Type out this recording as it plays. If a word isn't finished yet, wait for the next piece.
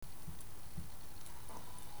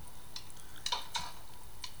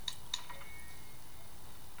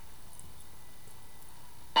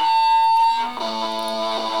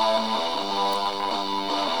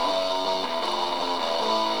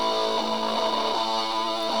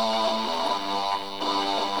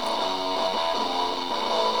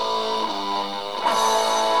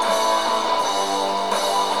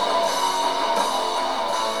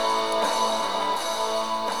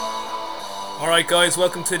Alright, guys,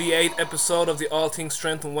 welcome to the 8th episode of the All Things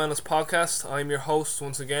Strength and Wellness podcast. I'm your host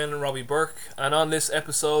once again, Robbie Burke, and on this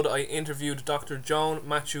episode I interviewed Dr. Joan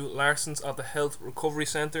Matthew Larsons of the Health Recovery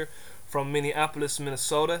Centre from Minneapolis,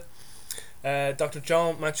 Minnesota. Dr.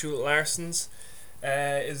 Joan Matthew Larsons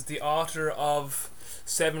is the author of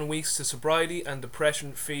 7 Weeks to Sobriety and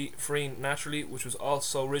Depression Free Naturally, which was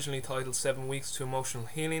also originally titled 7 Weeks to Emotional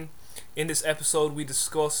Healing. In this episode we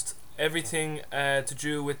discussed everything to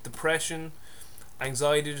do with depression,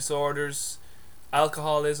 anxiety disorders,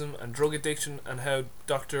 alcoholism and drug addiction, and how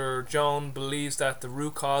Dr. Joan believes that the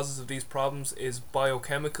root causes of these problems is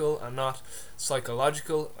biochemical and not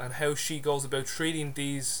psychological, and how she goes about treating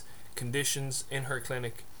these conditions in her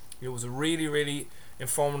clinic. It was a really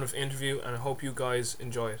informative interview, and I hope you guys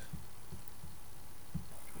enjoy it.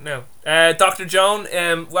 Now, Dr. Joan,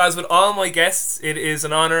 as with all my guests, it is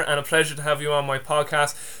an honour and a pleasure to have you on my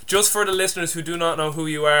podcast. Just for the listeners who do not know who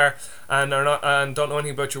you are and don't know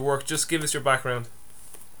anything about your work, just give us your background.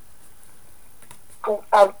 You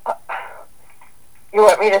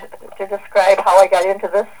want me to describe how I got into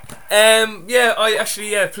this?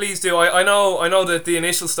 Please do. I know that the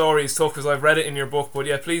initial story is tough because I've read it in your book, but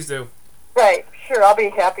yeah, please do. Right, sure, I'll be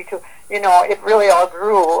happy to. You know, it really all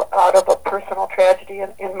grew out of a personal tragedy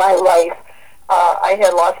in my life. I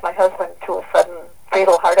had lost my husband to a sudden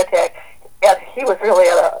fatal heart attack, and he was really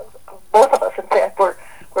both of us, in fact, were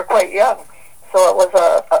quite young, so it was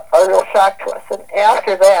a real shock to us. And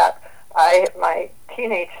after that, my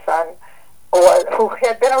teenage son, who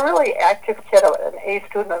had been a really active kid, an A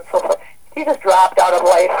student and so forth, he just dropped out of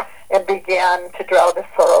life and began to drown his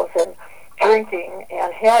sorrows in drinking,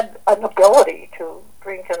 and had an ability to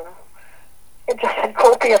drink in just in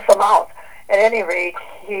copious amounts. At any rate,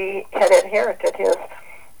 he had inherited his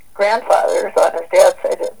grandfather's, on his dad's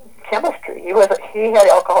side, chemistry. He had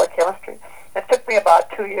alcoholic chemistry. It took me about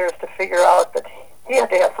 2 years to figure out that he had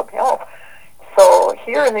to have some help. So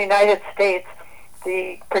here in the United States,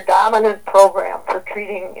 the predominant program for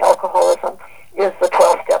treating alcoholism is the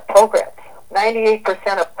 12-step programs.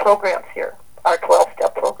 98% of programs here are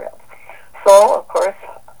 12-step programs. So, of course,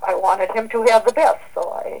 I wanted him to have the best,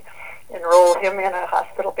 so I enrolled him in a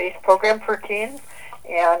hospital-based program for teens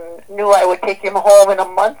and knew I would take him home in a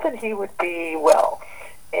month and he would be well.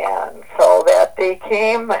 And so that day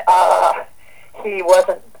came, he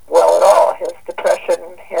wasn't well at all. His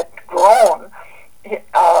depression had grown,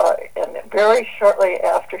 and very shortly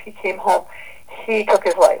after he came home, he took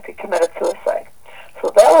his life. He committed suicide.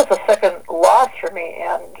 So that was a second loss for me,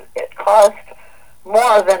 and it caused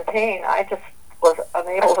more than pain. I just was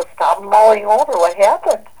unable to stop mulling over what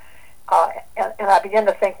happened. And I began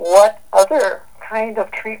to think what other kind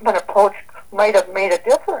of treatment approach might have made a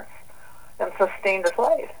difference and sustained his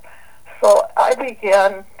life. So I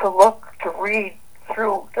began to read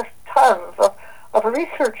through just tons of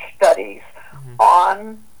research studies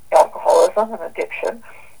on alcoholism and addiction.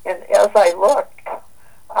 And as I looked,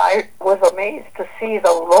 I was amazed to see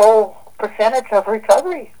the low percentage of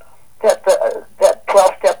recovery that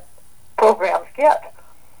 12-step programs get.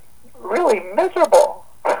 Really miserable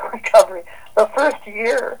recovery. The first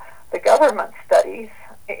year, the government studies,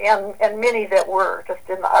 and many that were just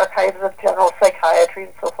in the archives of general psychiatry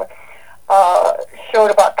and so forth,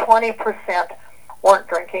 showed about 20% weren't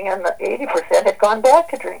drinking, and the 80% had gone back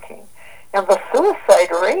to drinking. And the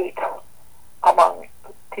suicide rate among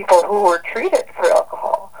people who were treated for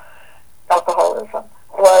alcoholism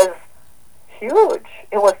was huge.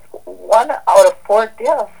 It was 1 out of 4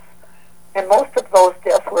 deaths, and most of those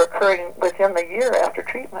deaths were occurring within the year after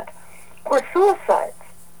treatment, were suicides.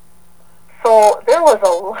 So there was a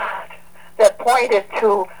lot that pointed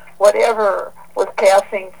to whatever was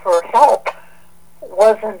passing for help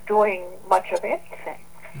wasn't doing much of anything.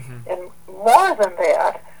 And more than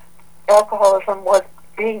that, alcoholism was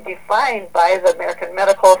being defined by the American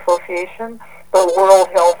Medical Association, the World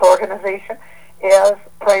Health Organization, as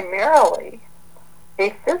primarily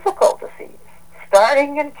a physical disease,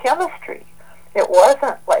 starting in chemistry. It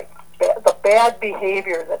wasn't like the bad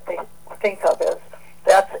behavior that they think of as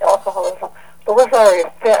that's alcoholism. Those are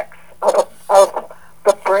effects of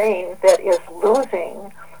the brain that is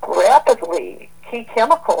losing rapidly key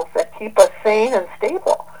chemicals that keep us sane and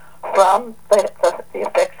stable from the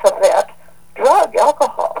effects of that drug,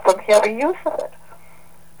 alcohol, from heavy use of it.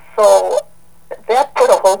 So that put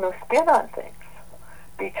a whole new spin on things,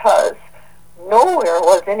 because nowhere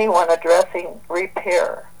was anyone addressing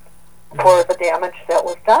repair for the damage that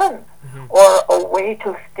was done, or a way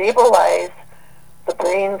to stabilize the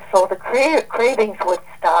brain so the cravings would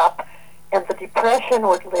stop and the depression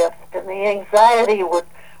would lift and the anxiety would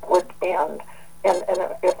end. And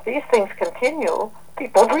if these things continue,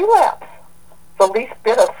 people relapse. the least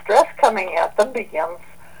bit of stress coming at them begins,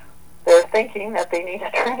 they're thinking that they need a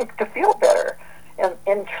drink to feel better. And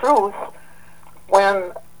in truth,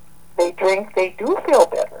 when they drink, they do feel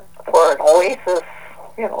better for an oasis,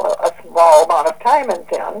 a small amount of time, and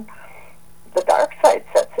then the dark side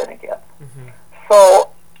sets in again. Mm-hmm. So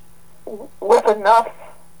with enough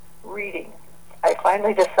reading, I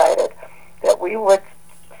finally decided that we would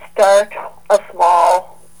start a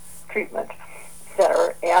small treatment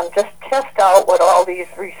center and just test out what all these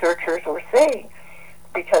researchers were saying,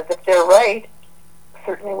 because if they're right,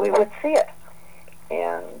 certainly we would see it.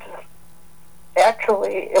 And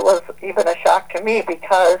actually, it was even a shock to me,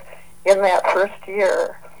 because in that first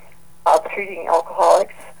year of treating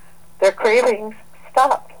alcoholics, their cravings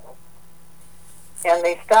stopped. And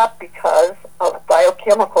they stopped because of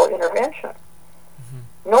biochemical intervention.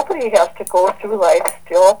 Mm-hmm. Nobody has to go through life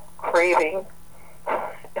still craving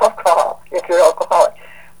alcohol if you're alcoholic.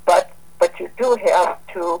 But you do have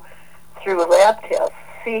to, through lab tests,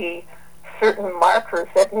 see certain markers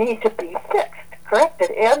that need to be fixed,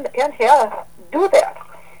 corrected, and do that.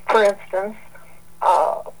 For instance,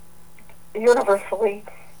 universally,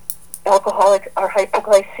 alcoholics are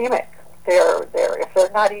hypoglycemic. They're if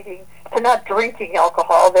they're not drinking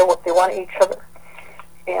alcohol, they want to eat sugar,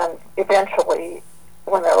 and eventually,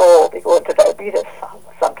 when they're old, they go into diabetes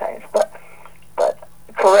sometimes. But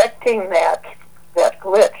correcting that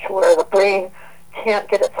glitch where the brain can't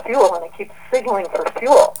get its fuel and it keeps signaling for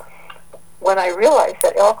fuel. When I realized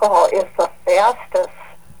that alcohol is the fastest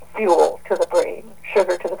fuel to the brain,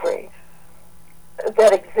 sugar to the brain,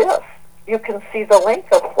 that exists, you can see the link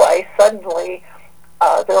of why suddenly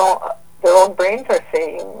their own brains are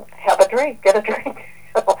saying, have a drink, get a drink,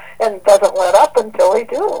 and doesn't let up until they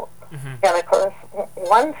do. Mm-hmm. And of course,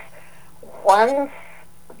 once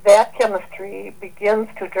that chemistry begins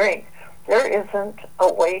to drink, there isn't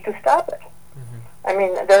a way to stop it. Mm-hmm. I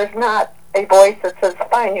mean, there's not a voice that says,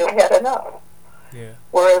 fine, you've had enough. Yeah.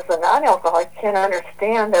 Whereas the non-alcoholic can't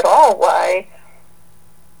understand at all why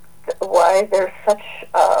there's such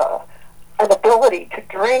an ability to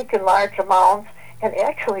drink in large amounts and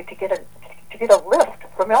actually to get a lift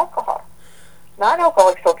from alcohol.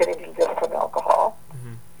 Non-alcoholics don't get any lift from alcohol.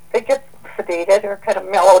 Mm-hmm. They get sedated or kind of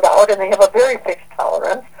mellowed out, and they have a very fixed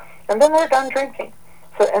tolerance, and then they're done drinking.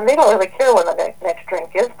 So, and they don't really care when the next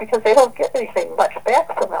drink is, because they don't get anything much back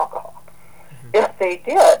from alcohol. Mm-hmm. If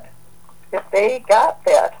they got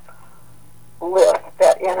that lift,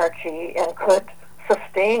 that energy, and could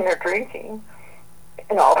sustain their drinking,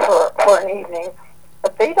 for an evening,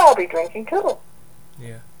 they'd all be drinking too.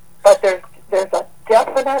 Yeah. But there's a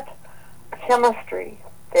definite chemistry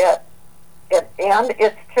and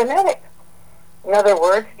it's genetic. In other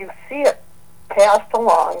words, you see it passed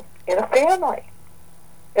along in a family.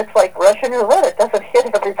 It's like Russian roulette. It doesn't hit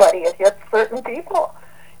everybody. It hits certain people.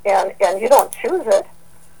 And you don't choose it.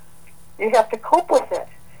 You have to cope with it.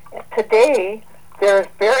 And today, there's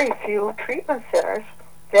very few treatment centers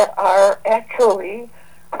that are actually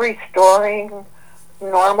restoring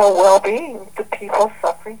normal well-being to people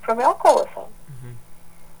suffering from alcoholism. Mm-hmm.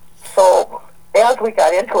 So as we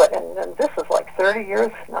got into it, and this is like 30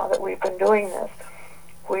 years now that we've been doing this,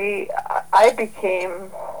 I became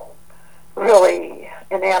really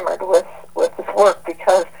enamored with this work,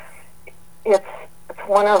 because it's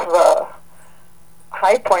one of the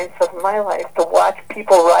high points of my life to watch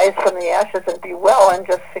people rise from the ashes and be well in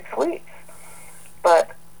just 6 weeks.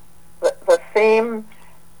 But the same,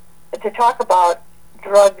 to talk about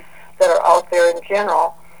drugs that are out there in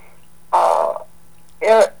general,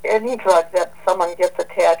 any drug that someone gets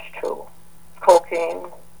attached to, cocaine,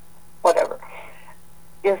 whatever,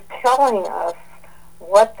 is telling us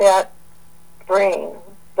what that brain,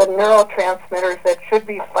 the neurotransmitters that should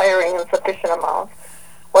be firing in sufficient amounts,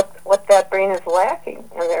 what that brain is lacking,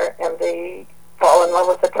 and they fall in love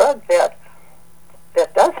with a drug that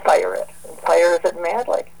does fire it, and fires it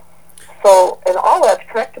madly. So, and all that's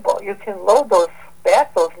correctable. You can load those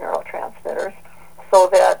neurotransmitters, so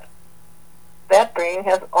that brain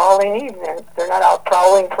has all they need, and they're not out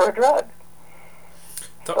prowling for a drug.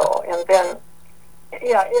 So, and then,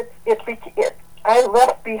 yeah, I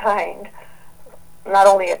left behind not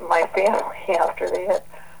only my family after they had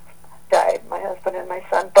died, my husband and my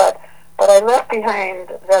son, but I left behind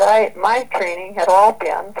that my training had all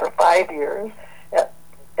been for 5 years at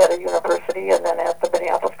a university, and then at the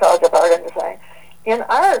Minneapolis College of Art and Design, in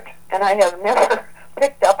art, and I have never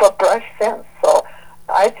picked up a brush since. So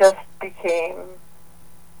I just became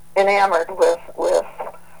enamored with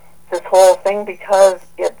this whole thing, because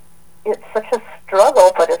it's such a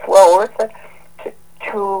struggle, but it's well worth it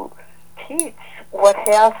to teach what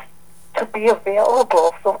has to be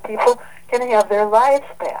available so people can have their lives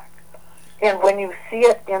back. And when you see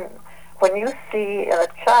in a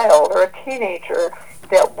child or a teenager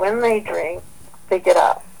that when they drink, they get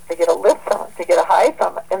a lift from it, they get a high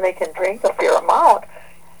from it, and they can drink a fair amount,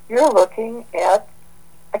 you're looking at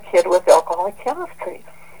a kid with alcoholic chemistry.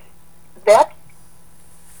 That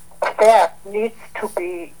fact needs to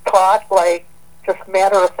be taught like just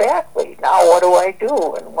matter-of-factly. Now what do I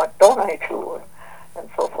do and what don't I do and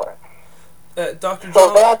so forth. Dr.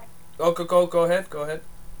 So John... Go ahead.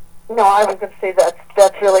 No, I was going to say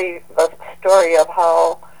that's really the story of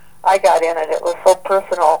how I got in it. It was so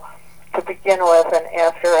personal to begin with, and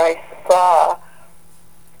after I saw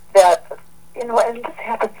that, and this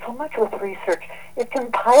happens so much with research, it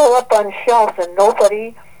can pile up on shelves and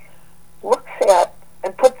nobody looks at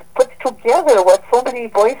and puts together what so many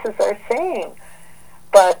voices are saying.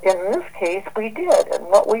 But in this case, we did, and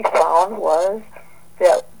what we found was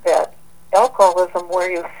that alcoholism, where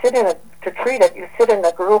you sit to treat it, you sit in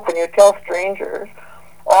a group and you tell strangers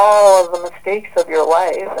all of the mistakes of your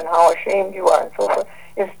life and how ashamed you are and so forth,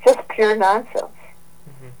 is just pure nonsense.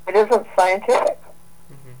 Mm-hmm. It isn't scientific.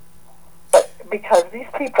 Mm-hmm. But because these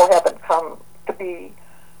people haven't come to be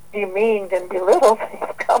demeaned and belittled,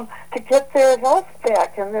 they've come to get their health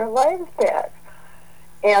back and their lives back.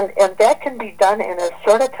 And that can be done in as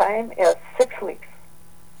short a time as 6 weeks.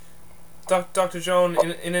 Dr. Joan,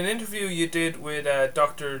 in an interview you did with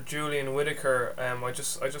Dr. Julian Whitaker, I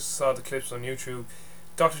just saw the clips on YouTube.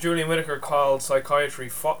 Dr. Julian Whitaker called psychiatry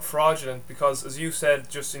fraudulent because, as you said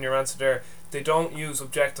just in your answer there, they don't use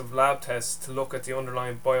objective lab tests to look at the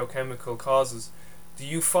underlying biochemical causes. Do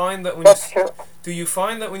you find that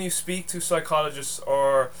when you speak to psychologists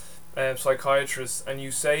or psychiatrists and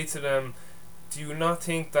you say to them, do you not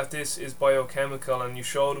think that this is biochemical, and you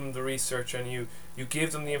show them the research and you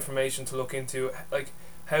give them the information to look into, like,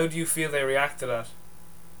 how do you feel they react to that?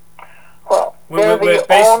 Well, they're the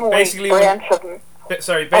only branch of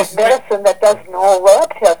medicine that does no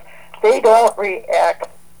lab tests. They don't react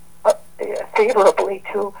favorably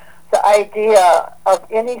to the idea of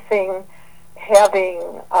anything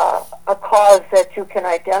having a cause that you can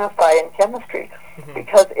identify in chemistry. Mm-hmm.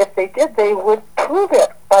 Because if they did, they would prove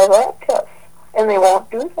it by lab tests. And they won't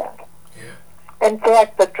do that. Yeah. In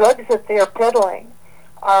fact, the drugs that they are peddling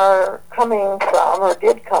are coming from, or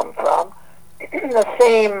did come from, the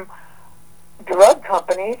same drug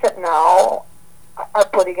companies that now are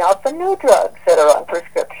putting out the new drugs that are on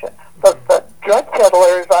prescription. But the drug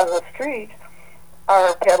peddlers on the street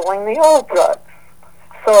are peddling the old drugs.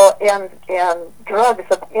 So, and drugs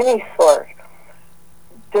of any sort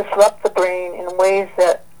disrupt the brain in ways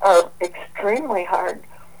that are extremely hard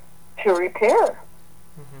to repair.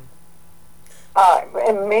 Mm-hmm.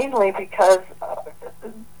 And mainly because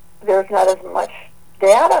there's not as much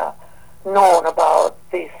data known about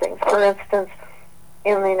these things. For instance,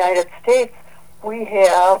 in the United States, we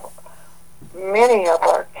have many of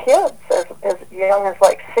our kids as young as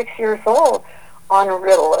like 6 years old on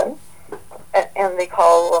Ritalin, and they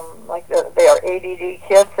call them like they are ADD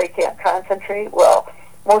kids. They can't concentrate. Well,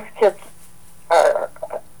 most kids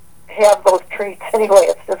have those traits anyway.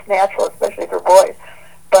 It's just natural, especially for boys.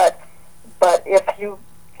 But if you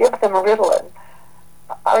give them Ritalin,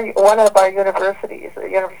 one of our universities, the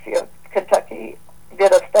University of Kentucky,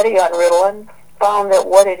 did a study on Ritalin, found that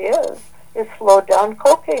what it is slowed down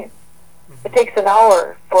cocaine. Mm-hmm. It takes an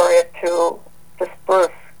hour for it to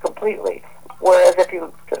disperse completely, whereas if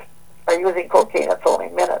you just are using cocaine, it's only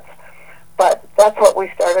minutes. But that's what we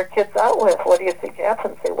start our kids out with. What do you think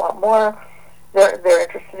happens? They want more. They're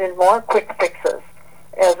interested in more quick fixes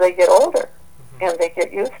as they get older, mm-hmm. and they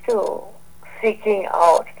get used to seeking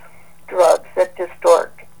out drugs that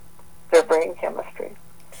distort their brain chemistry.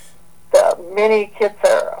 Many kids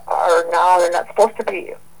are now, they're not supposed to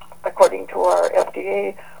be, according to our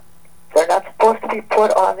FDA, they're not supposed to be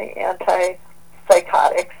put on the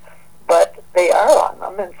antipsychotics, but they are on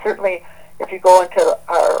them. And certainly if you go into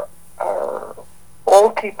our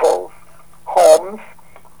old people's homes,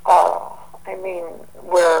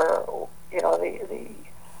 where, the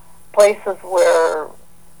places where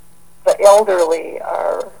the elderly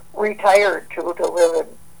are retired to live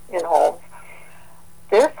in homes,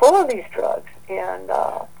 they're full of these drugs. And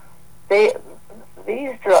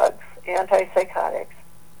these drugs, antipsychotics,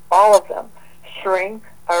 all of them, shrink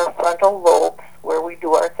our frontal lobes where we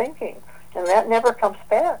do our thinking. And that never comes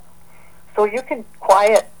back. So you can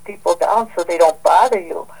quiet people down so they don't bother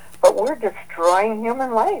you, but we're destroying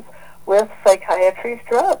human life with psychiatry's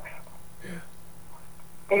drugs.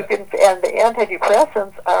 And the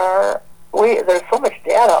antidepressants there's so much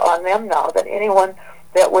data on them now that anyone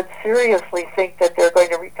that would seriously think that they're going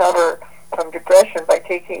to recover from depression by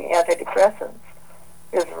taking antidepressants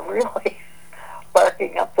is really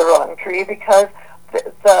barking up the wrong tree, because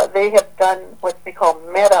they have done what they call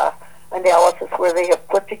meta-analysis, where they have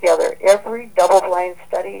put together every double-blind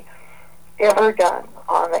study ever done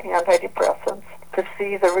on the antidepressants to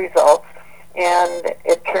see the results, and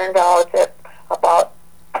it turned out that about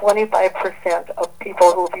 25% of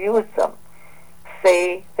people who've used them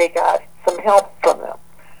say they got some help from them.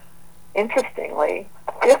 Interestingly,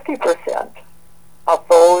 50% of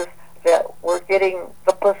those that were getting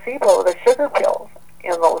the placebo, the sugar pills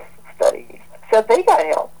in those studies, said they got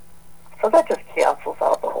help. So that just cancels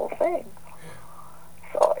out the whole thing.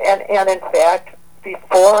 So, and in fact,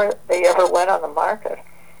 before they ever went on the market,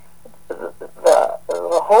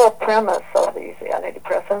 the whole premise of these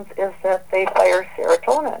antidepressants is that they fire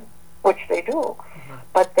serotonin, which they do. Mm-hmm.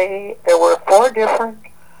 But there were 4 different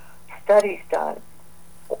studies done,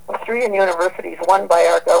 3 in universities, 1 by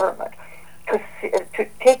our government, to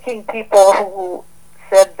taking people who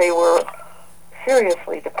said they were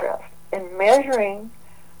seriously depressed and measuring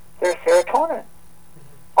their serotonin.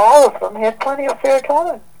 Mm-hmm. All of them had plenty of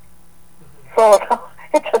serotonin. Mm-hmm. So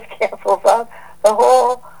it just cancels out the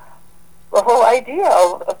whole idea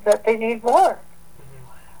of that they need more. Mm-hmm.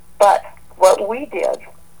 But what we did,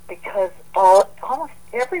 because almost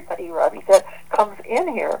everybody, Robbie, that comes in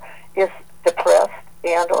here is depressed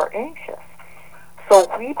and or anxious. So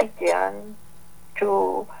we began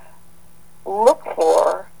to look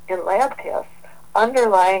for, in lab tests,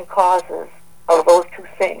 underlying causes of those 2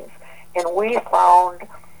 things. And we found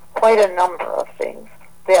quite a number of things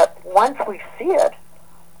that once we see it,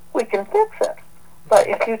 we can fix it. But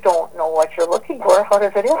if you don't know what you're looking for, how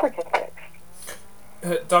does it ever get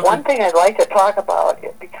fixed? One thing I'd like to talk about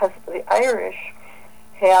is because the Irish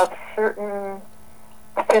have certain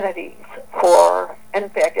affinities for, in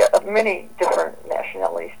fact, many different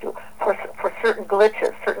nationalities do, for certain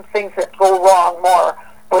glitches, certain things that go wrong more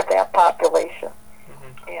with that population.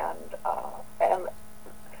 Mm-hmm. And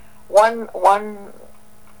one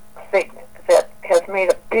thing that has made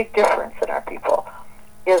a big difference in our people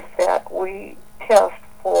is that we test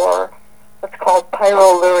for what's called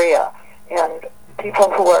pyroluria, and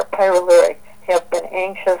people who are pyrolyric have been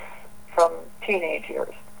anxious from teenage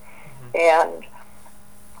years. Mm-hmm. And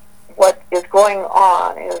what is going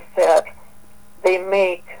on is that they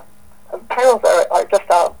make pyros are just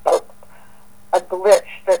a glitch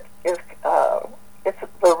that is it's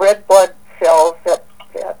the red blood cells that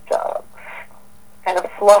kind of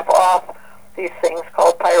slough off these things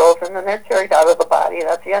called pyros, and then they're carried out of the body.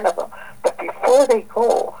 That's the end of them. But before they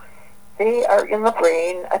go, they are in the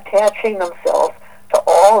brain attaching themselves to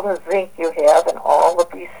all the zinc you have and all the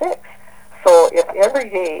B6. So if every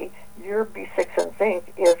day your B6 and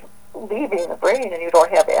zinc is leaving the brain and you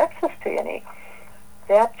don't have access to any,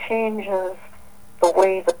 that changes the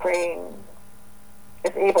way the brain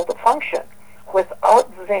is able to function.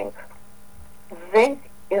 Without zinc, zinc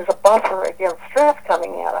is a buffer against stress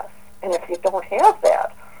coming at us. And if you don't have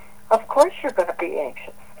that, of course you're going to be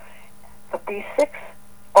anxious. The B6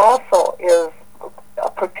 also is a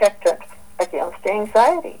protectant against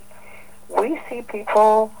anxiety. We see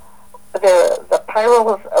people, the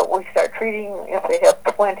pyros, we start treating if they have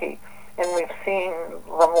 20, and we've seen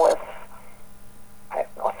them with, I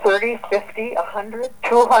don't know, 30, 50, 100,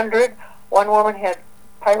 200. One woman had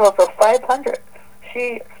pyros of 500.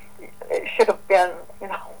 She should have been,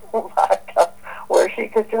 locked up where she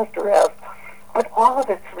could just rest. But all of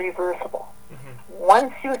it's reversible. Mm-hmm.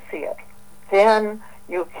 Once you see it, then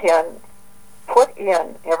you can put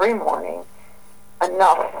in every morning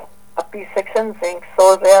enough of B6 and zinc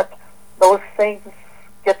so that those things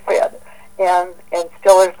get fed. And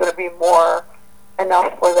still there's going to be more,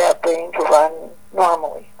 enough for that brain to run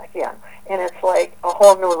normally again. And it's like a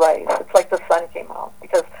whole new life. It's like the sun came out,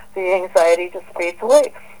 because the anxiety just fades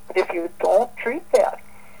away. But if you don't treat that,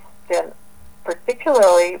 then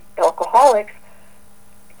particularly alcoholics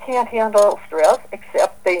can't handle stress,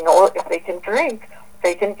 except they know if they can drink,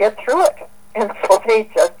 they can get through it. And so they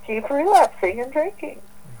just keep relapsing and drinking.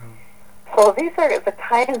 Mm-hmm. So these are the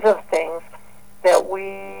kinds of things that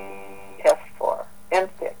we test for and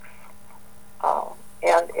fix.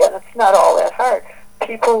 And it's not all that hard.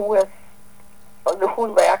 People who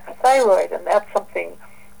lack thyroid, and that's something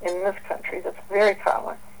in this country that's very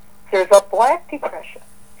common. There's a black depression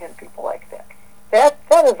in people like that.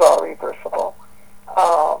 That is all reversible.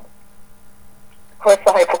 Of course,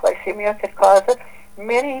 the hypoglycemia could cause it.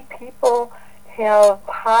 Many people have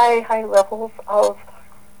high levels of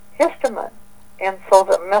histamine, and so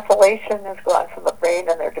the methylation is gone from the brain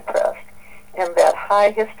and they're depressed. And that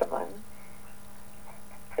high histamine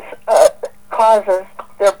causes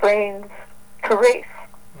their brains to race.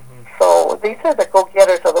 So these are the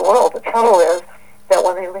go-getters of the world. The trouble is that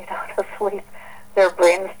when they lay down to sleep, their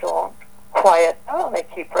brains don't quiet down. They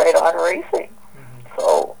keep right on racing.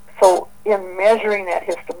 So in measuring that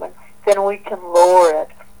histamine, then we can lower it.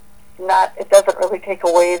 It doesn't really take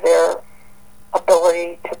away their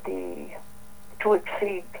ability to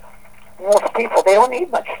exceed most people. They don't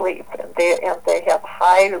need much sleep, and they have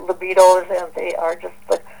high libidos, and they are just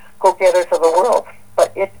the go-getters of the world.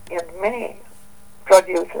 But in many drug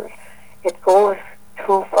users, it goes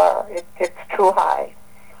too far. It gets too high.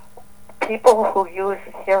 People who use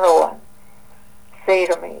heroin say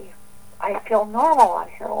to me, I feel normal on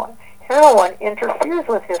heroin. Heroin interferes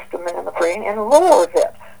with histamine in the brain and lowers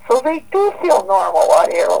it. So they do feel normal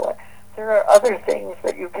on heroin. There are other things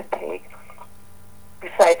that you can take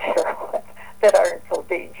besides heroin that aren't so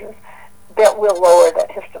dangerous that will lower that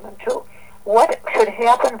histamine too. What should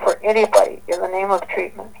happen for anybody in the name of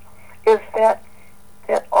treatment is that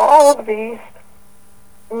all of these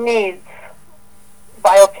needs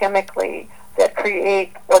biochemically that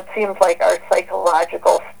create what seems like our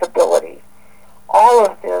psychological stability, all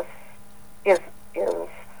of this is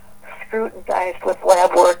scrutinized with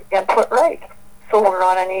lab work and put right. So we're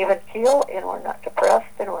on an even keel, and we're not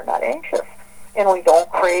depressed, and we're not anxious, and we don't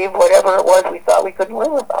crave whatever it was we thought we couldn't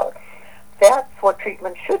live without. That's what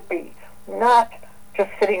treatment should be, not just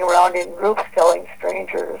sitting around in groups telling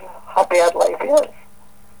strangers how bad life is.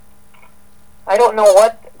 I don't know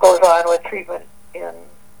what goes on with treatment in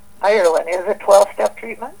Ireland. Is it 12-step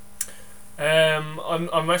treatment?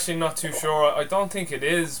 I'm actually not too sure. I don't think it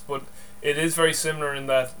is, but it is very similar in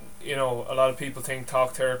that, you know, a lot of people think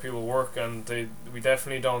talk therapy will work, and we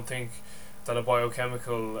definitely don't think that a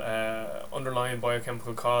biochemical underlying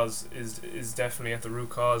biochemical cause is definitely at the root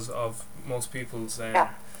cause of most people's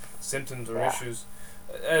symptoms or issues.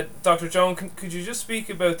 Dr. Joan, could you just speak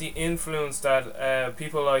about the influence that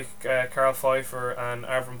people like Karl Pfeiffer and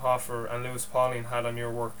Avram Hoffer and Lewis Pauling had on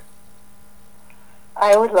your work?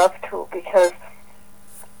 I would love to, because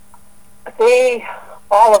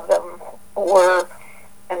all of them were,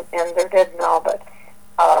 and they're dead now, but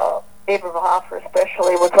Avram Hoffer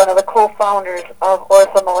especially was one of the co-founders of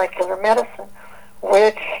orthomolecular medicine,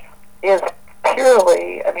 which is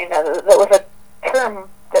purely, that was a term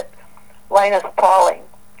that Linus Pauling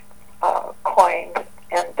coined,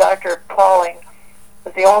 and Dr. Pauling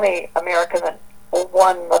was the only American that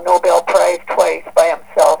won the Nobel Prize twice by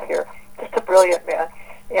himself here. Just a brilliant man.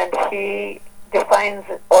 And he defines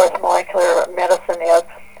orthomolecular medicine as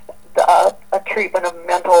a treatment of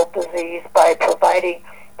mental disease by providing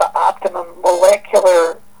the optimum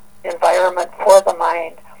molecular environment for the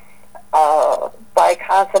mind by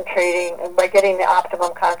concentrating and by getting the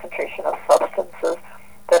optimum concentration of substances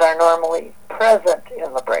that are normally present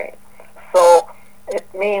in the brain. So it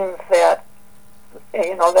means that,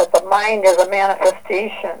 that the mind is a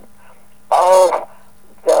manifestation of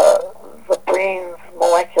the brain's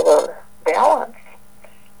molecular balance.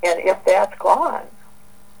 And if that's gone,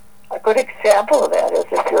 a good example of that is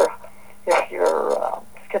if you're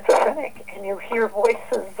schizophrenic and you hear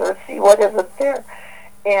voices or see what isn't there,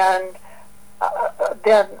 and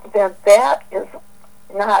then that is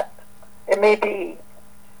not, it may be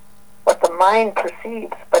what the mind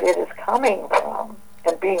perceives, but it is coming from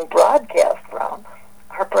and being broadcast from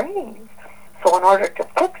our brains. So in order to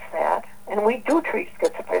fix that, and we do treat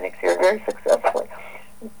schizophrenics here very successfully,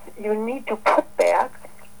 you need to put back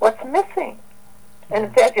what's missing. And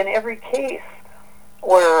in fact, in every case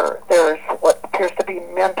where there's what appears to be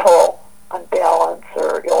mental unbalance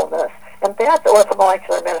or illness, and that's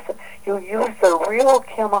orthomolecular medicine, you use the real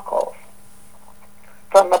chemicals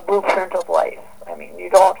from the blueprint of life. You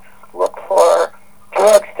don't look for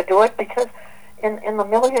drugs to do it, because in the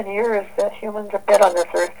million years that humans have been on this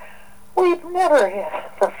earth, we've never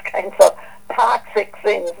had those kinds of toxic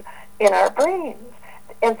things in our brains.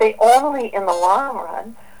 And they only, in the long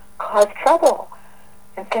run, cause trouble.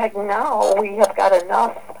 In fact, now we have got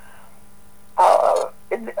enough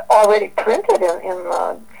already printed in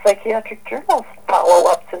the psychiatric journals,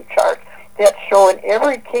 follow-ups and charts that show in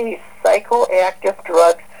every case psychoactive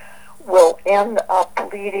drugs will end up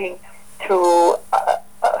leading to a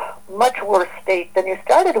much worse state than you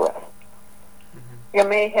started with. You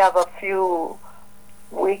may have a few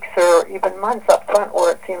weeks or even months up front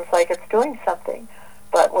where it seems like it's doing something,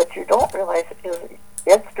 but what you don't realize is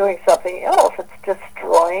it's doing something else. It's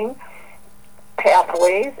destroying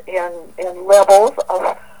pathways and levels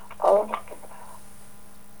of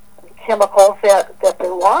chemicals that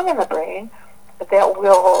belong in the brain that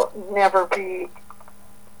will never be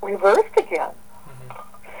reversed again.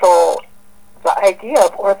 So the idea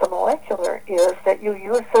of orthomolecular is that you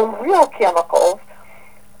use the real chemicals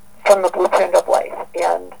from the blueprint of life.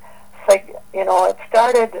 And it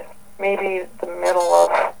started maybe the middle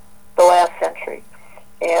of the last century.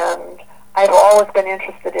 And I've always been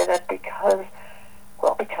interested in it because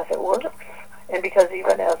it works. And because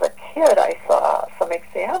even as a kid I saw some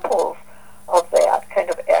examples of that kind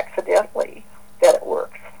of accidentally, that it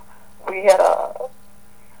works. We had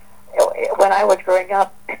when I was growing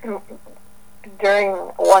up, during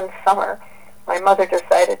one summer, my mother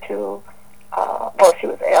decided to, she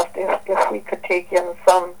was asked if we could take in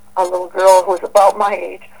a little girl who was about my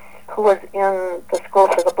age, who was in the school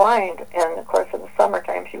for the blind, and of course in the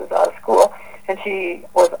summertime she was out of school, and she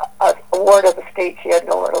was a ward of the state. She had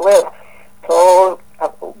nowhere to live. So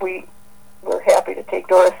we were happy to take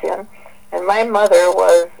Doris in, and my mother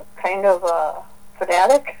was kind of a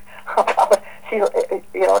fanatic about,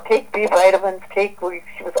 take B vitamins, she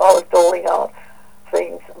was always doling out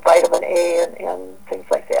things, vitamin A and things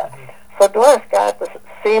like that. Mm-hmm. So Doris got the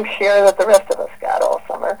same share that the rest of us got all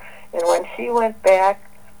summer, and when she went back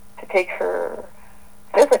to take her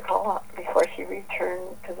physical before she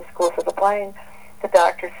returned to the school for the blind, the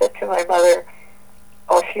doctor said to my mother,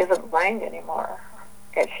 "Oh, she isn't blind anymore,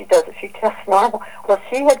 and she tests normal." Well,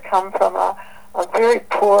 she had come from a very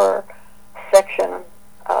poor section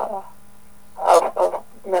of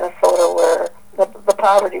Minnesota where the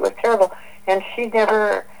poverty was terrible, and she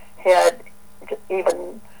never had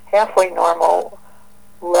even halfway normal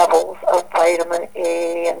levels of vitamin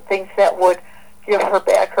A and things that would give her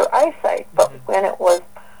back her eyesight. But when it was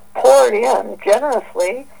poured in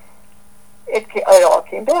generously, it all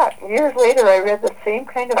came back. Years later, I read the same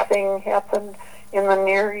kind of thing happened in the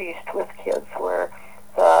Near East with kids, where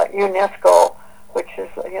the UNESCO, which is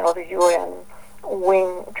the UN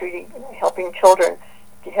wing helping children,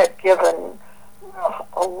 had given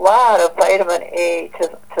a lot of vitamin A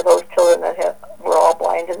to those children that were all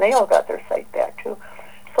blind, and they all got their sight back too.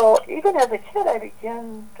 So even as a kid, I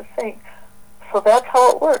began to think, so that's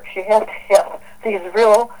how it works. You have to have these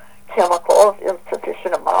real chemicals in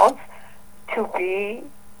sufficient amounts to be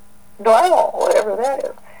normal, whatever that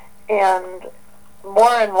is. And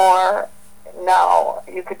more now,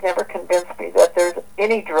 you could never convince me that there's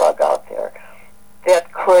any drug out there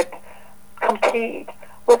that could compete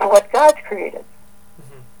with what God's created.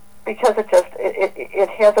 Mm-hmm. Because it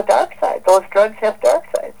has a dark side. Those drugs have dark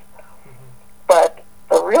sides. Mm-hmm. But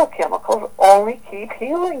the real chemicals only keep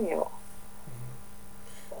healing you.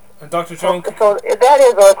 And Dr. Joan... So that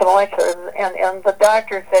is orthomolecular, and the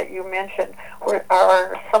doctors that you mentioned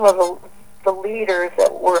are some of the leaders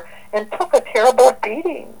that and took a terrible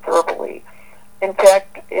beating verbally. In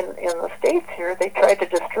fact, in the States here, they tried to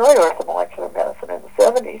destroy orthomolecular medicine in the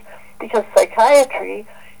 70s because psychiatry,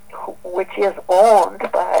 which is owned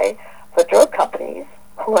by the drug companies,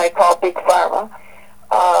 who I call Big Pharma,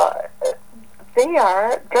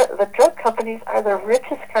 the drug companies are the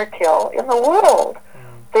richest cartel in the world.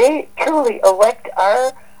 They truly elect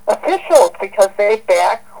our officials because they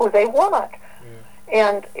back who they want.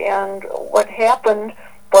 And what happened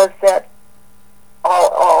was that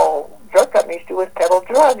all drug companies do is peddle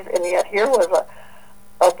drugs, and yet here was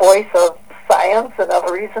a voice of science and of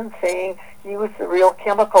reason saying use the real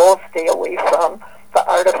chemicals, stay away from the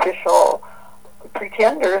artificial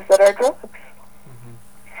pretenders that are drugs. Mm-hmm.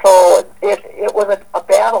 So it was a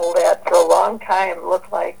battle that for a long time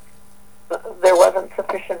looked like there wasn't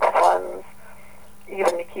sufficient funds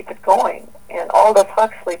even to keep it going. And Aldous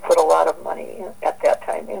Huxley put a lot of money at that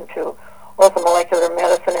time into orthomolecular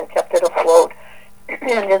medicine and kept it afloat.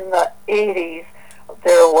 And in the 80s,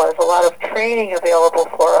 there was a lot of training available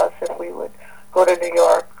for us if we would go to New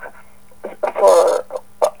York for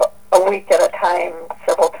a week at a time,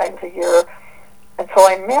 several times a year. And so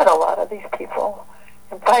I met a lot of these people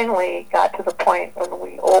and finally got to the point when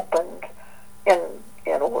we opened and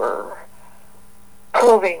were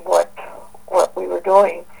proving what we were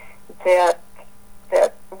doing, that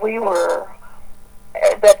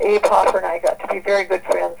Abe Hoffer and I got to be very good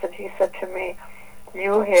friends, and he said to me,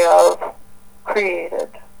 "You have created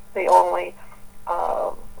the only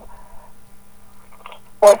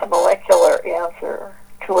orthomolecular answer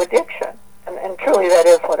to addiction." And truly that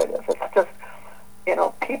is what it is. It's just,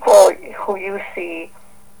 people who you see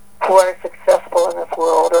who are successful in this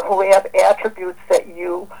world or who have attributes that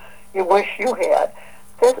you wish you had,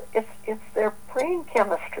 it's their brain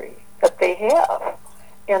chemistry that they have.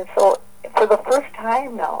 And so for the first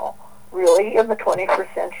time now, really, in the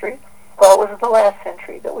 21st century, well, it was the last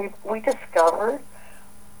century, that we discovered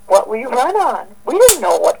what we run on. We didn't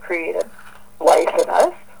know what created life in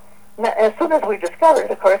us. As soon as we discovered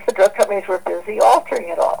it, of course, the drug companies were busy altering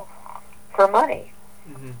it all. for money.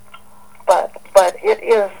 Mm-hmm. But it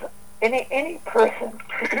is any person,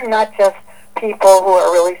 not just people who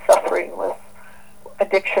are really suffering with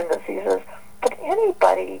addiction diseases, but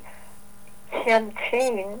anybody can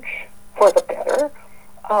change for the better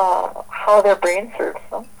how their brain serves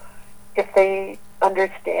them if they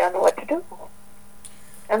understand what to do.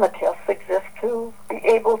 And the tests exist to be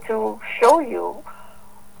able to show you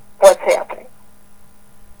what's happening.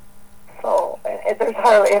 So, and there's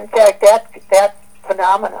hardly, in fact, that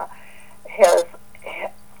phenomena has,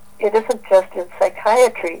 it isn't just in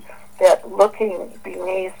psychiatry that looking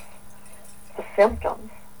beneath the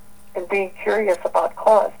symptoms and being curious about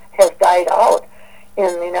cause has died out.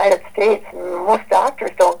 In the United States, most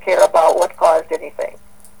doctors don't care about what caused anything.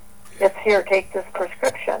 It's here, take this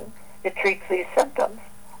prescription. It treats these symptoms.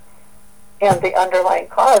 And the underlying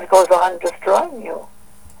cause goes on destroying you.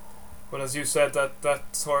 Well, as you said,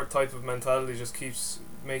 that sort of type of mentality just keeps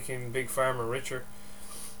making Big Pharma richer.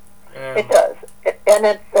 It does.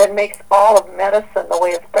 It makes all of medicine, the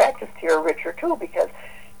way it's practiced here, richer too, because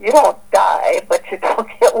you don't die, but you don't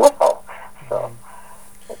get well. So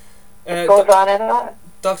it goes on and on.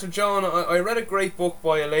 Dr. Joan, I read a great book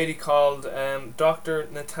by a lady called Dr.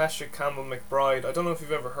 Natasha Campbell McBride. I don't know if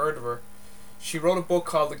you've ever heard of her. She wrote a book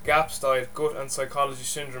called The GAPS Diet, Gut and Psychology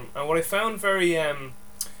Syndrome. And what I found very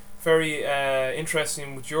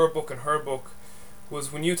interesting with your book and her book was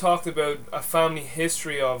when you talked about a family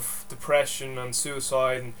history of depression and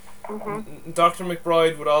suicide. And Mm-hmm. Dr.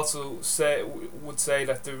 McBride would also say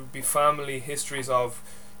that there would be family histories of,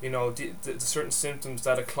 the certain symptoms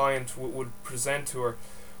that a client would present to her.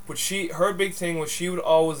 But her big thing was she would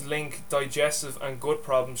always link digestive and gut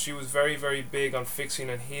problems. She was very, very big on fixing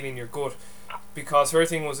and healing your gut, because her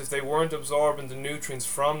thing was if they weren't absorbing the nutrients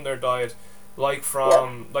from their diet, like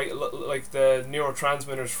from like the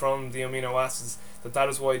neurotransmitters from the amino acids, that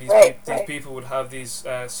is why these people would have these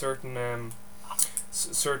certain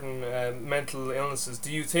mental illnesses.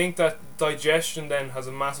 Do you think that digestion then has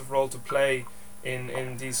a massive role to play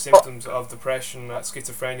in these symptoms of depression,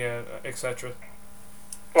 schizophrenia, etc.?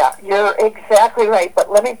 Yeah, you're exactly right. But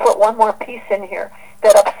let me put one more piece in here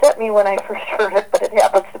that upset me when I first heard it, but it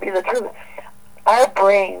happens to be the truth. Our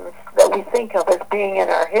brains that we think of as being in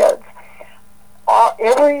our heads,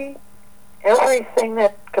 everything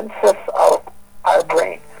that consists of our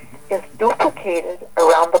brain is duplicated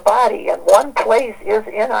around the body, and one place is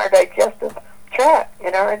in our digestive tract,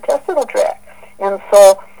 in our intestinal tract. And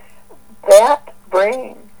so that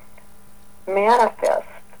brain manifests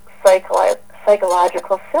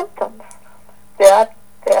psychological symptoms that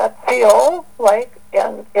feel like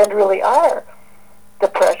and really are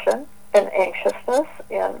depression and anxiousness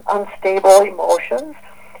and unstable emotions.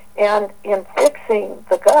 And in fixing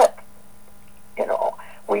the gut,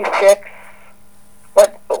 we fix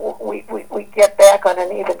what we get back on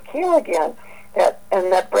an even keel again,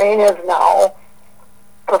 and that brain is now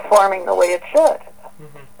performing the way it should.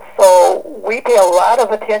 Mm-hmm. So we pay a lot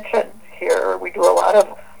of attention here. We do a lot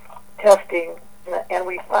of testing, and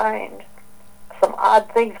we find some odd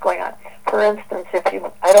things going on. For instance,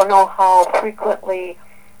 I don't know how frequently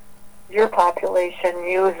your population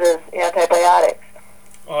uses antibiotics,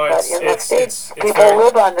 but in the States, people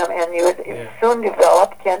live on them, and you soon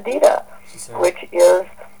develop candida, which is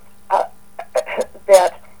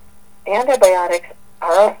that antibiotics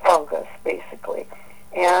are a fungus, basically.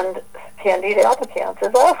 And Candida albicans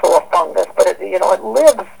is also a fungus, but it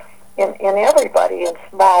lives in everybody in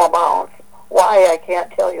small amounts. Why, I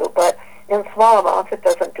can't tell you, but in small amounts it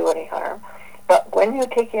doesn't do any harm. But when you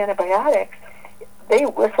take antibiotics, they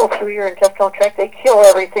whistle through your intestinal tract. They kill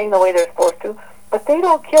everything the way they're supposed to, but they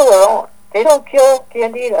don't kill their own. They don't kill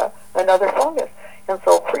Candida, another fungus. And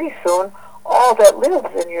so pretty soon, all that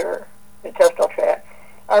lives in your intestinal tract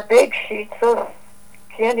are big sheets of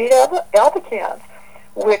Candida albicans,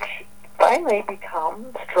 which finally become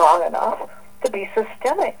strong enough to be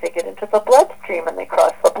systemic. They get into the bloodstream and they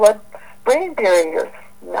cross the blood-brain barrier.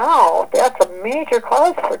 Now, that's a major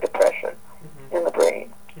cause for depression in the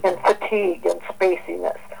brain, and fatigue and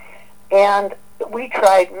spaciness. And we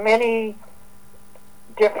tried many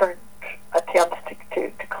different attempts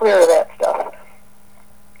to clear that stuff.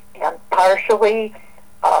 And partially,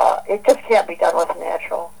 it just can't be done with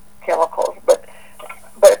natural chemicals.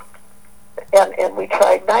 And we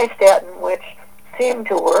tried nystatin, which seemed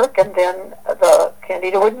to work, and then the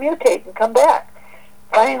Candida would mutate and come back.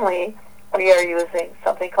 Finally, we are using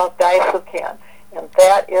something called diflucan, and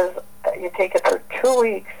that is, you take it for 2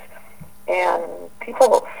 weeks, and people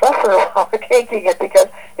will suffer while they're taking it because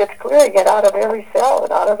it's clearing it out of every cell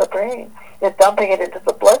and out of the brain and dumping it into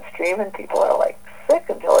the bloodstream, and people are like sick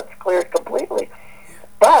until it's cleared completely.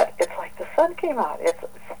 But it's like the son came out.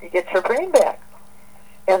 You get your brain back.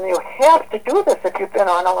 And you have to do this if you've been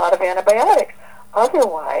on a lot of antibiotics.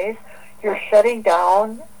 Otherwise, you're shutting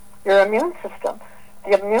down your immune system.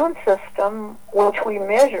 The immune system, which we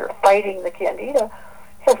measure fighting the candida,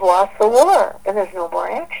 has lost the war, and there's no more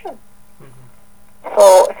action.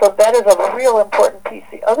 So that is a real important piece.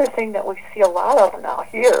 The other thing that we see a lot of now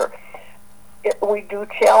here, we do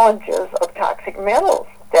challenges of toxic metals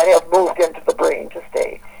that have moved into the brain to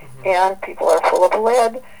stay. And people are full of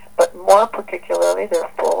lead, but more particularly,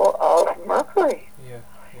 they're full of mercury.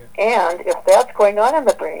 And if that's going on in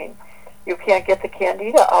the brain, you can't get the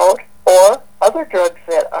candida out, or other drugs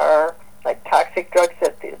that are like toxic drugs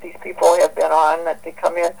that these people have been on, that they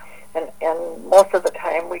come in, and most of the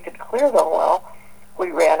time we could clear them well.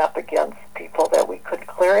 We ran up against people that we couldn't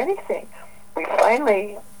clear anything. We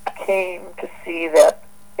finally came to see that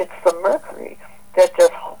it's the mercury that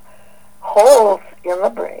just holds in the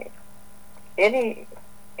brain any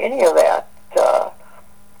of that,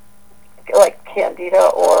 like candida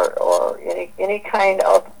or any kind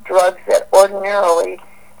of drugs that ordinarily,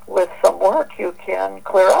 with some work, you can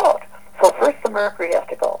clear out. So first the mercury has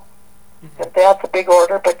to go. And that's a big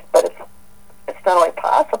order, but it's not only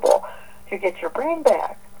possible to get your brain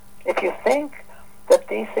back. If you think that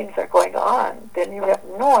these things are going on, then you have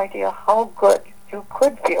no idea how good you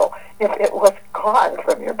could feel if it was gone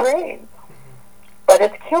from your brain. But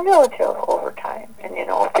it's cumulative over time. And,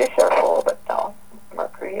 fish are full of it now,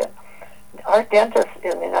 mercury. And our dentists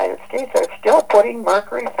in the United States are still putting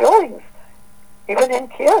mercury fillings, even in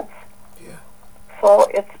kids. So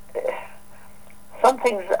some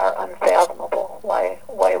things are unfathomable, why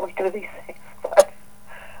we do these things.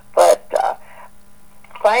 But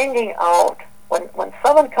finding out when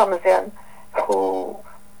someone comes in who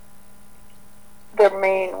their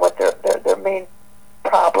main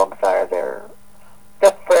problems are, they're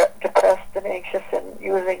depressed and anxious and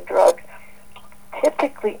using drugs,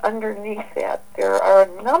 typically underneath that there are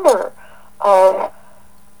a number of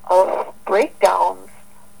breakdowns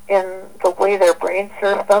in the way their brain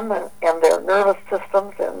serves them and their nervous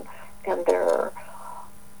systems and their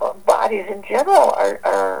bodies in general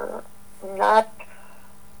are not,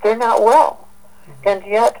 they're not well. And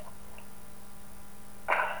yet,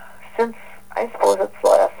 since I suppose it's the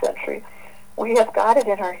last century, we have got it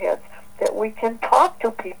in our heads that we can talk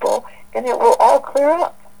to people and it will all clear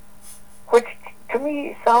up, which to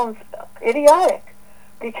me sounds idiotic,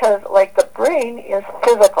 because like the brain is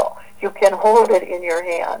physical. You can hold it in your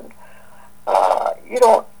hand. You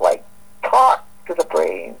don't like talk to the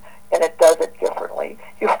brain and it does it differently.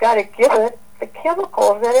 You've got to give it the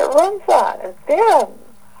chemicals that it runs on, and then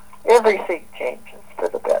everything changes for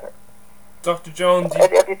the better. Dr. Jones,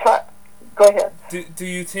 go ahead. Do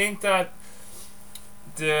you think that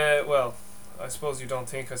I suppose you don't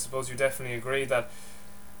think, I suppose you definitely agree that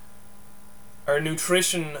our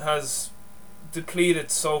nutrition has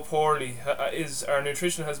depleted so poorly, our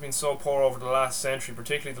nutrition has been so poor over the last century,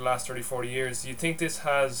 particularly the last 30-40 years. Do you think this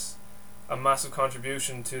has a massive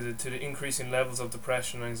contribution to the increasing levels of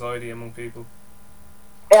depression and anxiety among people?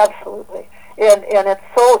 Absolutely. And it's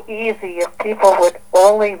so easy, if people would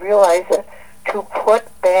only realize it, to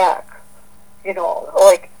put back,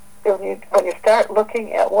 like when you start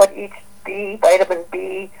looking at what each vitamin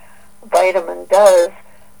B vitamin does,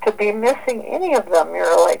 to be missing any of them,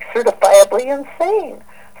 you're like certifiably insane.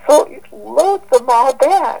 So you load them all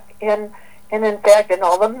back. And in fact, in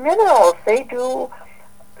all the minerals, they do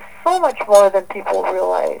so much more than people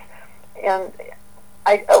realize. And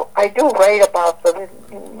I do write about them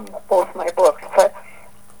in both my books, but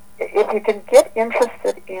if you can get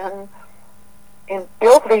interested in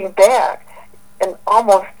building back and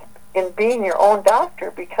almost in being your own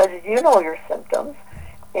doctor, because you know your symptoms,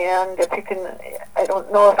 and if you can, I don't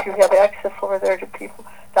know if you have access over there to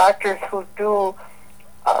doctors who do,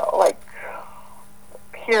 like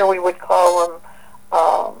here we would call them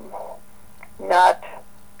not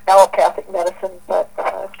allopathic medicine, but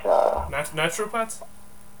naturopaths?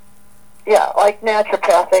 Yeah, like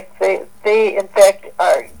naturopathic. They in fact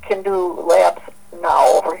can do labs now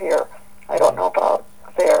over here. I don't know about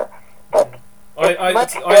there, but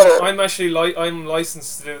I'm actually I'm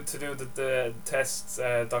licensed to do the tests,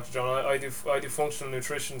 Dr. John. I do functional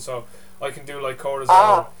nutrition, so I can do like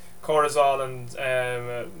cortisol and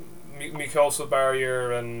mucosal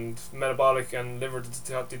barrier and metabolic and liver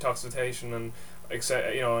detoxification and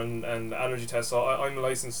and allergy tests. So I'm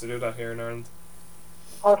licensed to do that here in Ireland.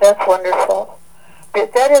 Oh, that's wonderful.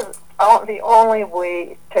 But that is the only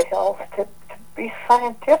way to health, to be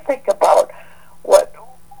scientific about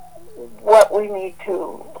what we need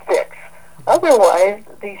to fix. Otherwise,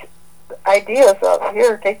 these ideas of,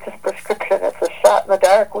 here, take this prescription, it's a shot in the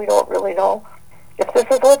dark, we don't really know if this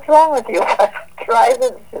is what's wrong with you. Try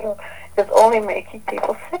this, it's only making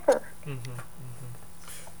people sicker.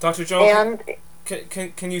 Dr. Joan, And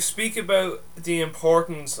can you speak about the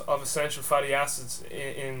importance of essential fatty acids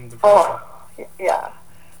in the prevention? yeah,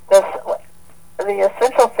 the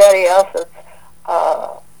essential fatty acids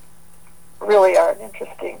really are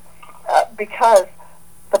interesting because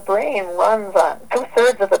the brain runs on,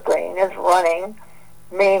 2/3 of the brain is running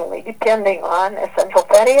mainly depending on essential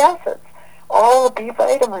fatty acids. All the B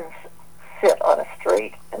vitamins sit on a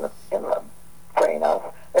straight in the brain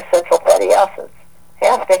of essential fatty acids.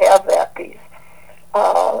 Have to have that piece.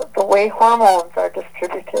 The way hormones are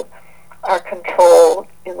distributed are controlled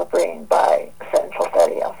in the brain by essential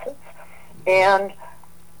fatty acids. And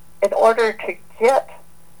in order to get,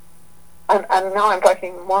 and now I'm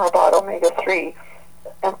talking more about omega-3,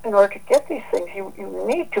 in order to get these things, you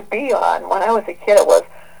need to be on, when I was a kid, it was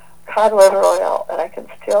cod liver oil, and I can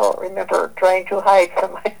still remember trying to hide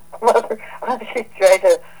from my mother when she tried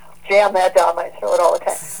to jam that down my throat all the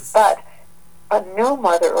time. But a new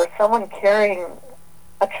mother or someone carrying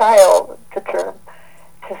a child to term,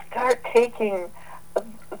 to start taking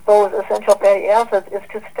those essential fatty acids is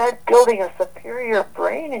to start building a superior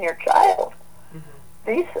brain in your child.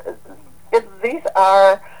 These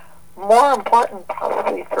are more important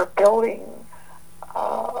probably for building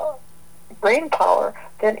brain power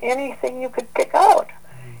than anything you could pick out.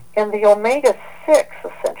 And the omega-6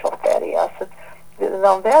 essential fatty acids,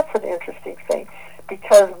 now that's an interesting thing,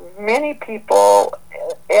 because many people,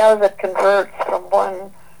 as it converts from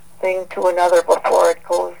one thing to another before it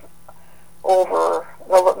goes over,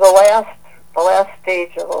 the last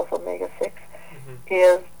stage of those omega-6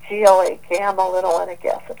 is GLA, gamma-linolenic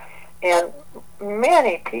acid. And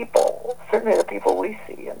many people, certainly the people we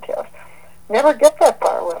see and test, never get that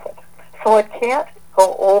far with it. So it can't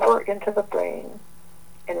go over into the brain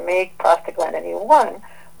and make prostaglandin E1,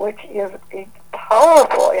 which is a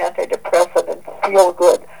powerful antidepressant and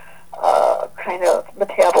feel-good kind of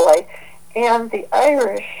metabolite. And the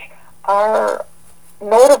Irish are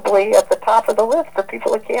notably at the top of the list for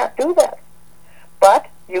people that can't do that. But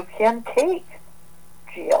you can take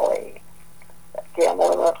GLA,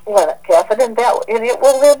 gamma-linolenic acid, and it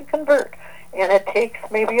will then convert. And it takes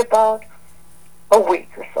maybe about a week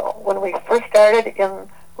or so. When we first started,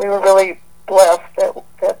 we were really blessed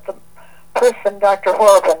that the person, Dr.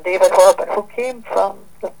 Horobin, David Horobin, who came from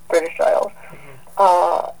the British Isles,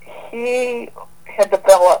 he had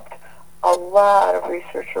developed a lot of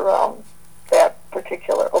research around that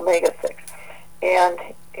particular omega-6.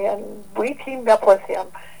 And we teamed up with him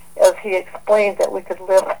as he explained that we could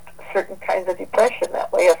lift certain kinds of depression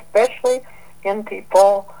that way, especially in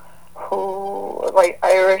people who, like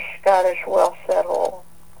Irish, Scottish, Welsh, that whole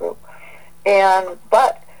group.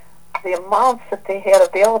 But the amounts that they had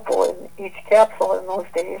available in each capsule in those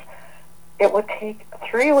days, it would take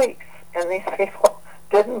 3 weeks, and these people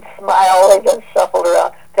didn't smile, they just shuffled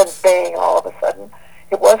around, then bang, all of a sudden.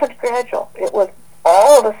 It wasn't gradual, it was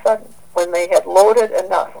all of a sudden, when they had loaded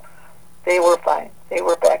enough, they were fine, they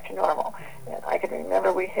were back to normal. And I can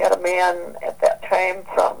remember we had a man at that time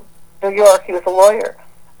from New York, he was a lawyer,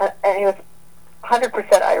 and he was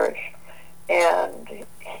 100% Irish. And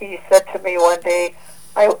he said to me one day,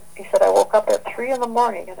 he said, I woke up at 3 in the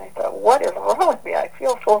morning, and I thought, what is wrong with me? I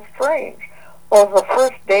feel so strange. Well, it was the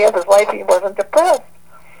first day of his life he wasn't depressed.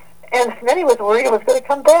 And then he was worried it was going to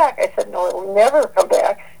come back. I said, no, it will never come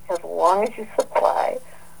back as long as you supply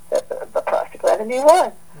the prostaglandin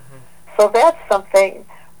E1. So that's something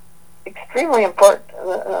extremely important.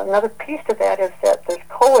 Another piece to that is that there's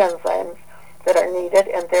coenzymes that are needed,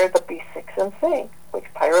 and they're the B6 and zinc, which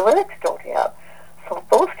pyrolytics don't have. So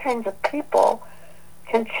those kinds of people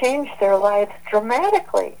can change their lives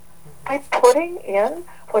dramatically by putting in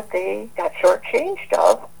what they got shortchanged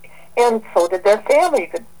of, and so did their family. You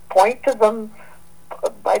could point to them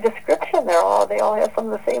by description. They all have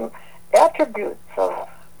some of the same attributes of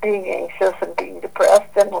being anxious and being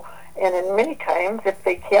depressed, and in many times, if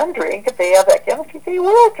they can drink, if they have that chemistry, they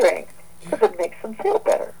will drink because it makes them feel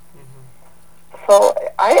better. So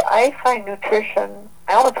I find nutrition,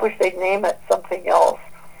 I almost wish they'd name it something else,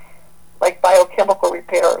 like biochemical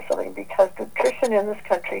repair or something, because nutrition in this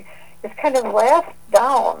country is kind of laughed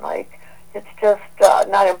down, like it's just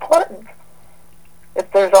not important.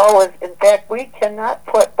 If there's always, in fact, we cannot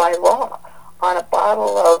put by law on a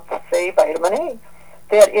bottle of, say, vitamin A,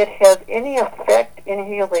 that it has any effect in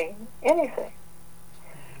healing anything.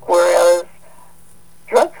 Whereas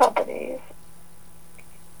drug companies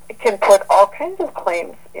can put all kinds of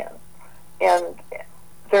claims in, and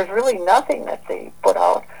there's really nothing that they put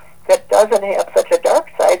out that doesn't have such a dark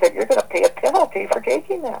side that you're going to pay a penalty for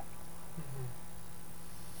taking that.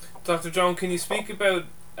 Dr. Joan, can you speak about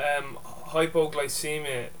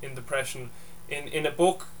hypoglycemia in depression? In a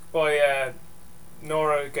book by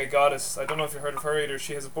Nora Gaigadis, I don't know if you've heard of her either.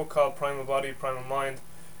 She has a book called Primal Body, Primal Mind.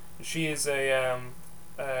 She is a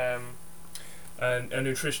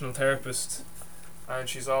nutritional therapist, and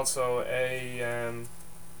she's also a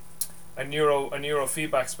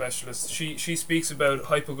neurofeedback specialist. She speaks about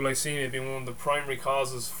hypoglycemia being one of the primary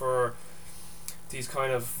causes for these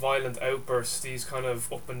kind of violent outbursts, these kind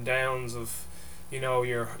of up and downs of,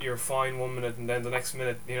 you're fine 1 minute and then the next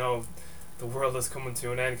minute, the world is coming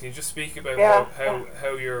to an end. Can you just speak about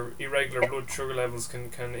how your irregular blood sugar levels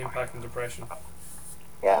can impact in depression?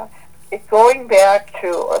 Yeah. Going back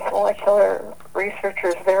to molecular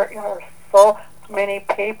researchers, there are so many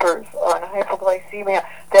papers on hypoglycemia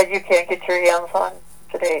that you can't get your hands on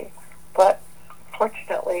today. But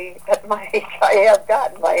fortunately, at my age, I have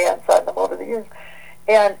gotten my hands on them over the years.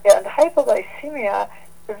 And hypoglycemia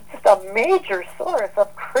is just a major source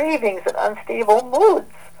of cravings and unstable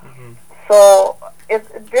moods. Mm-hmm. So it's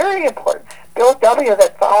very important. Bill W.,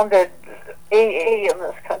 that founded AA in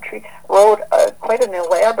this country, wrote quite an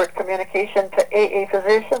elaborate communication to AA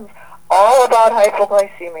physicians all about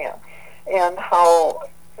hypoglycemia and how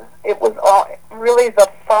it was really the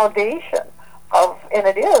foundation of, and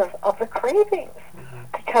it is, of the cravings. Mm-hmm.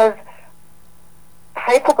 Because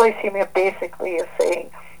hypoglycemia basically is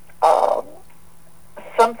saying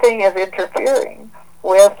something is interfering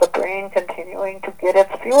with the brain continuing to get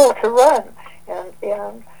its fuel to run.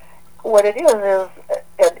 And what it is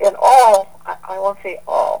in all, I won't say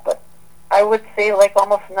all, but I would say like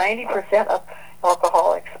almost 90% of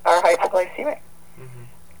alcoholics are hypoglycemic. Mm-hmm.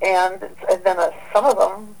 And then some of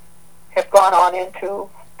them have gone on into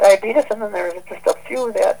diabetes, and then there's just a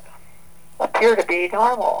few that appear to be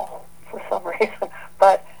normal for some reason.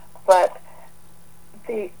 But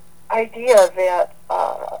the idea that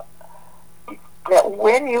that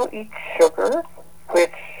when you eat sugar,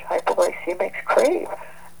 which hypoglycemics crave,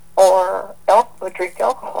 or drink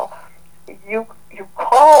alcohol, you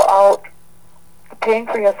call out, the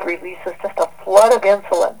pancreas releases just a flood of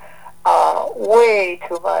insulin, way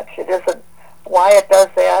too much. It isn't, why it does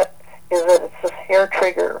that is that it's this hair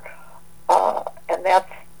trigger, and that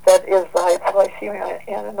is the hypoglycemia.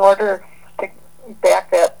 And in order to back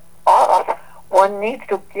that off, one needs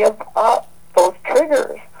to give up those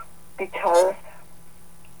triggers, because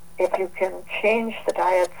if you can change the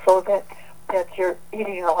diet so that you're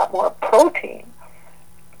eating a lot more protein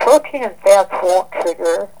and fats won't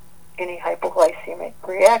trigger any hypoglycemic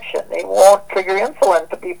reaction. They won't trigger insulin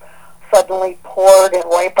to be suddenly poured and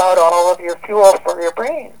wipe out all of your fuel for your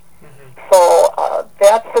brain. Mm-hmm. So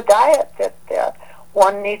that's the diet that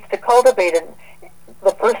one needs to cultivate. And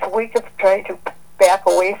the first week of trying to back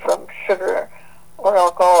away from sugar or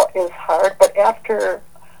alcohol is hard, but after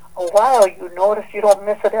a while you notice you don't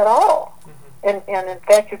miss it at all. Mm-hmm. And in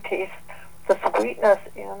fact you taste the sweetness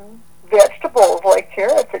in vegetables like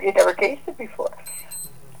carrots that you never tasted before.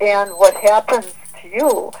 Mm-hmm. And what happens to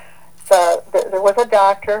you, there was a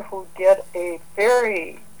doctor who did a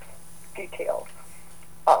very detailed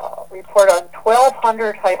report on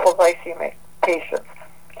 1,200 hypoglycemic patients.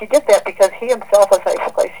 He did that because he himself was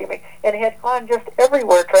hypoglycemic, and he had gone just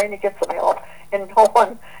everywhere trying to get some help, and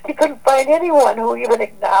he couldn't find anyone who even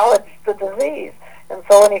acknowledged the disease. And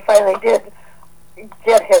so when he finally did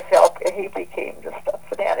get his help, he became just a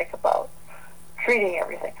fanatic about treating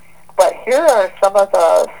everything. But here are some of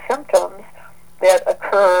the symptoms that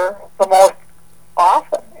occur the most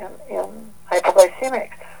often in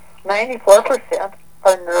hypoglycemics. 94%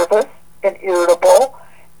 are nervous and irritable,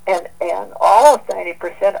 and almost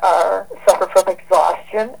 90% suffer from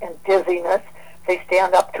exhaustion and dizziness. They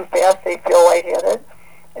stand up too fast, they feel lightheaded,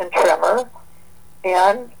 and tremor.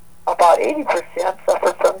 And about 80%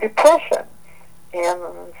 suffer from depression.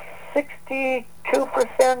 And 62%,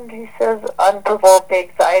 he says, unprovoked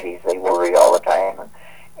anxieties, they worry all the time.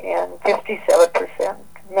 And 57%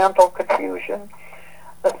 mental confusion.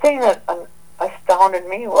 The thing that astounded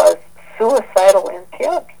me was suicidal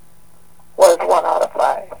intent was 1 out of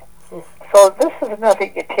 5. So this is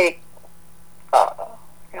nothing you take,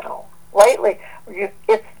 lightly.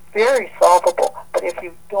 It's very solvable, but if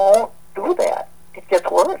you don't do that, it gets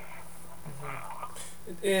worse.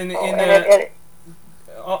 Mm-hmm. It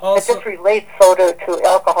just relates so to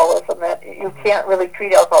alcoholism that you mm-hmm. can't really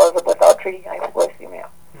treat alcoholism without treating hypoglycemia.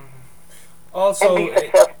 Mm-hmm. Also, and be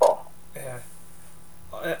successful.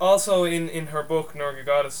 Also, in her book, Nora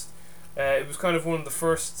Gaigadis, it was kind of one of the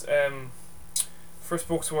first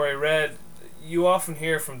books where I read. You often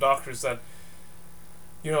hear from doctors that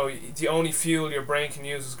the only fuel your brain can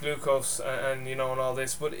use is glucose, and and all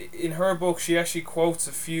this. But in her book, she actually quotes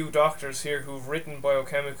a few doctors here who've written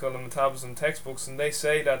biochemical and metabolism textbooks, and they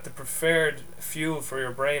say that the preferred fuel for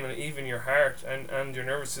your brain and even your heart and your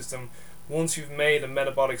nervous system, once you've made a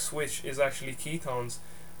metabolic switch, is actually ketones.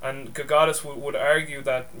 And Gagaudis would argue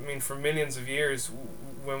that, I mean, for millions of years,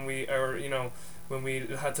 when we are, when we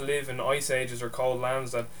had to live in ice ages or cold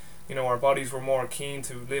lands, that our bodies were more keen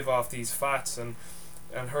to live off these fats, and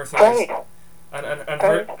her thing is,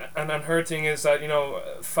 Right. and her thing is that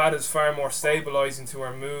fat is far more stabilizing to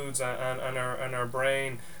our moods and our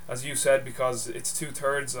brain, as you said, because it's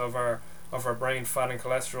 2/3 of our brain, fat and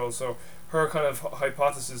cholesterol. So her kind of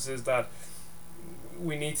hypothesis is that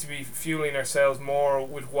we need to be fueling ourselves more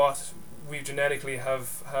with what we genetically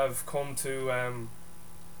have come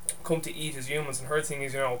to eat as humans. And her thing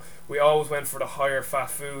is, we always went for the higher fat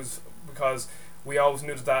foods because we always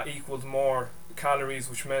knew that equaled more calories,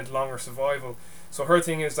 which meant longer survival. So her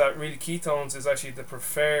thing is that really ketones is actually the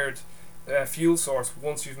preferred fuel source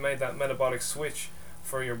once you've made that metabolic switch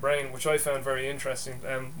for your brain, which I found very interesting.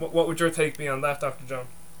 What would your take be on that, Dr. John?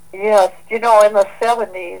 Yes, in the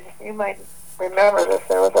 70s, you might remember this,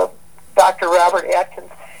 there was a Dr. Robert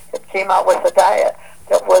Atkins that came out with a diet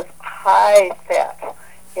that was high fat,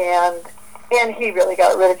 and he really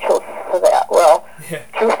got ridiculed for that. Well, Yeah.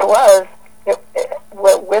 truth was,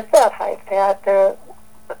 with that high fat,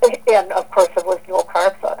 and of course there was no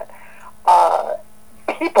carbs on it,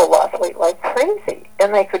 people lost weight like crazy,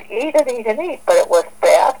 and they could eat and eat and eat, but it was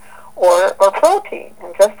fat or protein,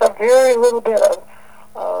 and just a very little bit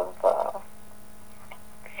of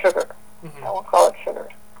sugar. Mm-hmm. I won't call it sugar,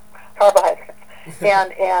 carbohydrates.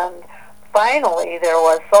 and finally, there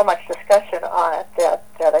was so much discussion on it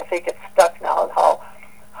that I think it's stuck now.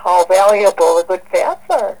 How valuable the good fats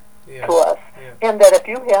are to us, and that if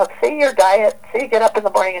you have, say your diet, say you get up in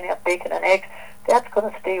the morning and have bacon and eggs, that's going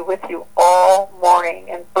to stay with you all morning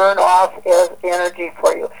and burn off as energy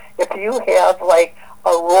for you. If you have like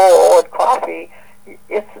a roll and coffee,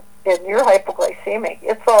 it's and you're hypoglycemic,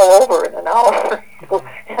 it's all over in an hour.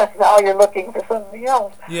 And now you're looking for something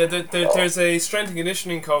else. Yeah, there's a strength and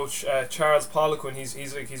conditioning coach, Charles Poliquin.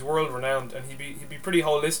 He's world renowned, and he'd be pretty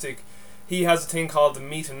holistic. He has a thing called the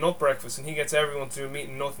meat and nut breakfast, and he gets everyone to do meat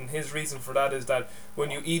and nut. And his reason for that is that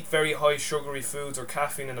when you eat very high sugary foods or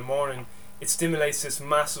caffeine in the morning, it stimulates this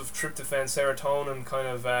massive tryptophan, serotonin kind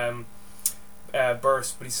of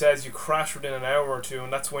burst. But he says you crash within an hour or two,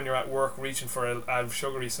 and that's when you're at work reaching for a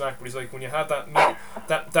sugary snack. But he's like, when you have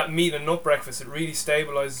that meat and nut breakfast, it really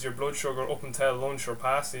stabilizes your blood sugar up until lunch or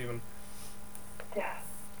past even. Yeah,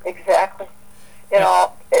 exactly.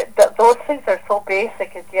 Those things are so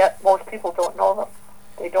basic, and yet most people don't know them.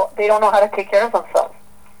 They don't know how to take care of themselves.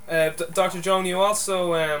 Dr. Joan, you also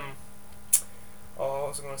what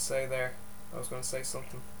was I going to say there? I was going to say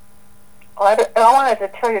something. I wanted to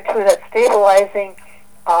tell you too that stabilizing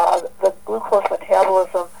the glucose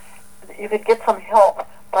metabolism, you could get some help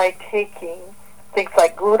by taking things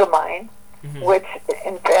like glutamine, Mm-hmm. which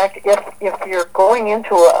in fact, if you're going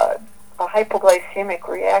into a hypoglycemic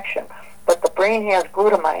reaction, but the brain has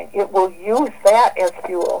glutamine, it will use that as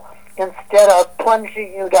fuel instead of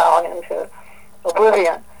plunging you down into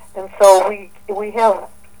oblivion. And so we have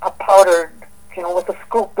a powdered, with a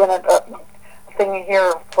scoop in it, thing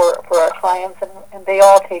here for our clients, and they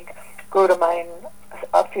all take glutamine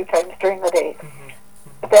a few times during the day.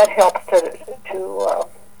 Mm-hmm. That helps to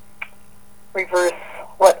reverse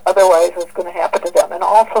what otherwise is going to happen to them. And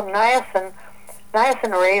also niacin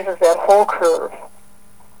raises that whole curve.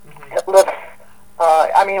 Mm-hmm. It lifts,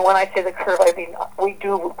 when I say the curve, I mean we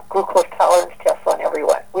do glucose tolerance tests on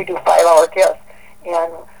everyone. We do 5-hour tests,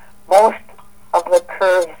 and most of the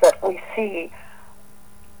curves that we see,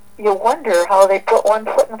 you wonder how they put one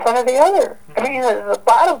foot in front of the other. I mean, the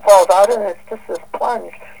bottom falls out and it's just this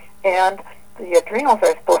plunge, and the adrenals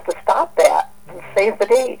are supposed to stop that and save the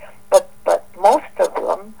day. But most of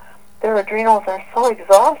them, their adrenals are so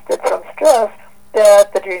exhausted from stress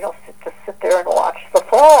that the adrenals just sit there and watch the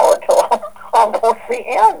fall until almost the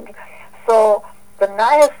end. So the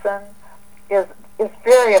niacin is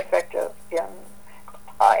very effective in,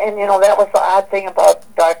 and that was the odd thing about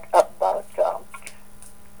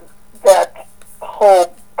that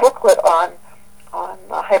whole booklet on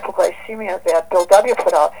hypoglycemia that Bill W.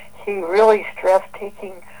 put out. He really stressed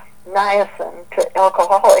taking niacin to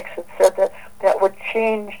alcoholics and said that would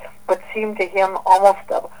change what seemed to him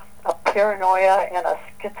almost a paranoia and a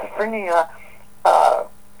schizophrenia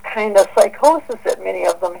kind of psychosis that many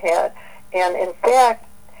of them had. And in fact,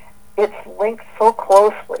 it's linked so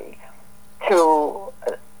closely to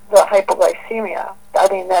the hypoglycemia. I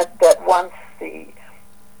mean, that once the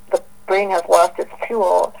brain has lost its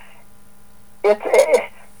fuel, your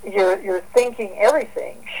thinking,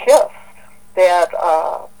 everything shifts.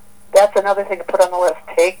 That's another thing to put on the list.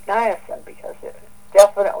 Take niacin, because it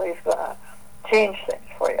definitely is going to change things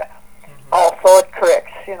for you. Also, it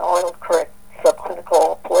corrects, it'll correct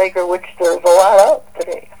subclinical pellagra, which there's a lot of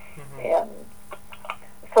today. And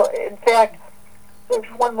so, in fact, there's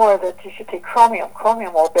one more that you should take, chromium.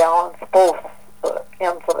 Chromium will balance both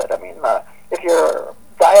ends of it. I mean, if you're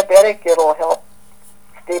diabetic, it'll help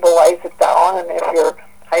stabilize it down, and if you're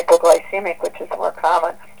hypoglycemic, which is more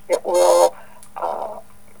common, it will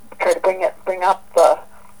try to bring up the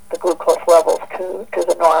glucose levels to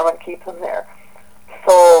the norm and keep them there.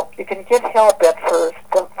 So you can get help at first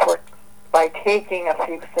by taking a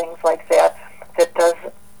few things like that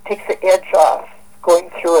takes the edge off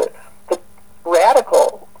going through it. The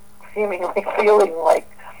radical, seemingly feeling like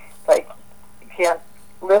you can't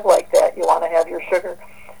live like that, you want to have your sugar.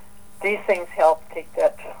 These things help take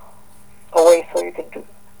that away so you can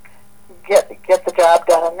get the job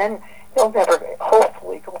done, and then you'll never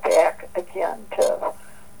hopefully go back again to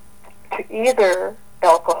either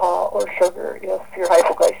alcohol or sugar if you're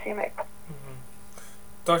hypoglycemic.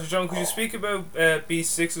 Dr. John, could you speak about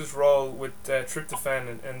B6's role with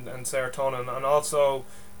tryptophan and serotonin, and also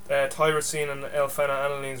tyrosine and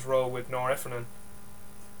L-phenylalanine's role with norepinephrine?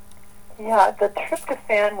 Yeah, the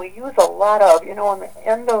tryptophan we use a lot of. In the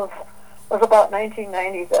end of, it was about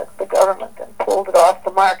 1990 that the government then pulled it off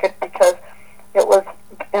the market because it was,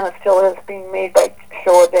 and it still is, being made by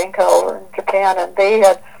Showa Denka over in Japan, and they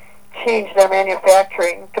had changed their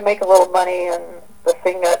manufacturing to make a little money, and the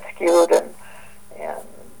thing got skewed, and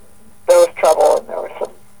there was trouble, and there was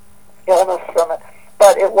some illness from it.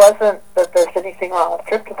 But it wasn't that there's anything wrong with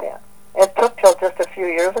tryptophan. It took till just a few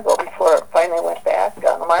years ago before it finally went back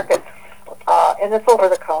on the market. And it's over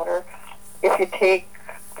the counter. If you take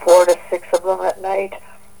 4 to 6 of them at night,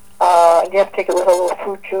 you have to take it with a little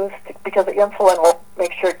fruit juice because the insulin will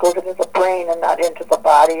make sure it goes into the brain and not into the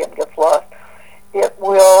body and gets lost. It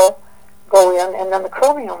will go in, and then the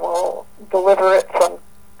chromium will deliver it from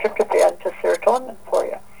tryptophan to serotonin for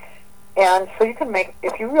you. And so you can make,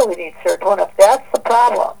 if you really need serotonin, if that's the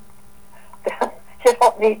problem, then you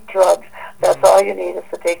don't need drugs. That's all you need is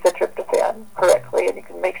to take the tryptophan correctly, and you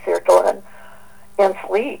can make serotonin and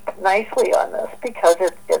sleep nicely on this because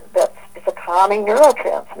it's a calming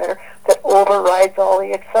neurotransmitter that overrides all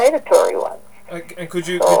the excitatory ones. And could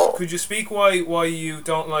you speak why you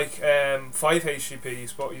don't like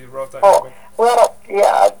 5-HTP? You wrote that. Oh, well,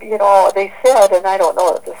 yeah, they said, and I don't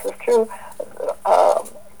know that this is true,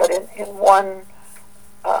 but in one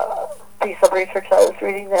piece of research I was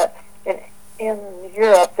reading that in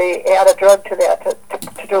Europe they add a drug to that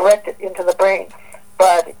to direct it into the brain,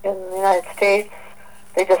 but in the United States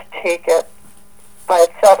they just take it by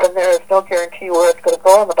itself, and there is no guarantee where it's going to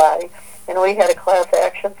go in the body. And we had a class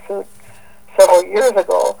action suit several years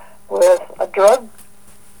ago with a drug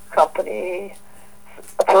company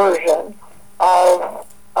version of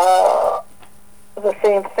the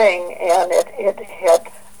same thing, and it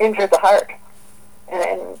had injured the heart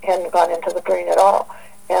and hadn't gone into the brain at all.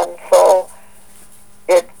 And so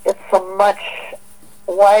it's a much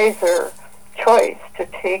wiser choice to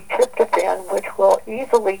take tryptophan, which will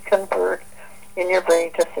easily convert in your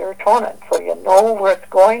brain to serotonin, so you know where it's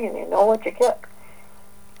going and you know what you get.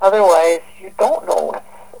 Otherwise, you don't know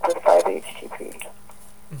with 5-HTP.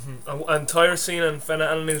 And tyrosine and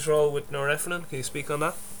phenylalanine's role with norepinephrine, can you speak on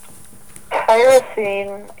that?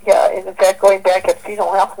 Tyrosine, yeah, in fact, going back to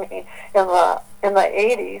phenylalanine in the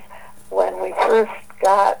 80s, when we first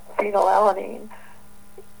got phenylalanine,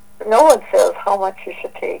 no one says how much you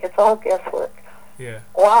should take. It's all guesswork. Yeah.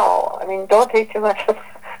 Wow. I mean, don't take too much of it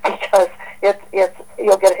because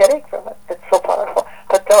you'll get a headache from it. It's so powerful.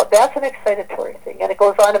 But that's an excitatory thing, and it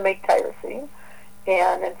goes on to make tyrosine.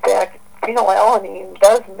 And in fact, phenylalanine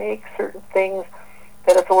does make certain things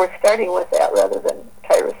that it's worth starting with that rather than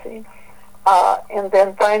tyrosine. And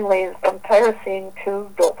then finally, from tyrosine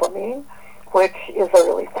to dopamine, which is a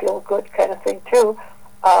really feel-good kind of thing too.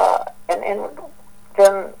 And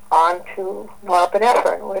then on to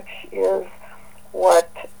norepinephrine, which is what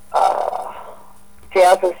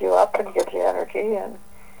jazzes you up and gives you energy and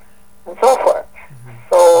so forth.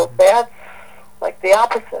 So that's like the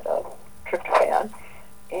opposite of tryptophan,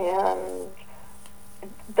 and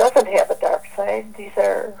it doesn't have a dark side. These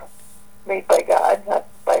are made by God, not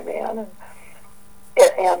by man,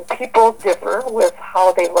 and people differ with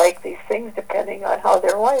how they like these things depending on how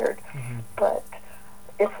they're wired. But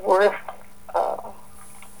it's worth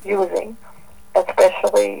using,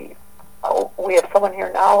 especially we have someone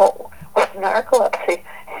here now with narcolepsy,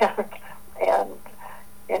 and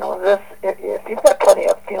this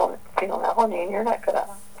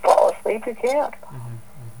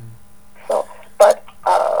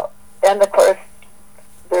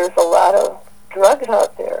drugs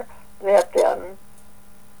out there that then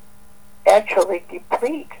actually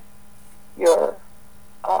deplete your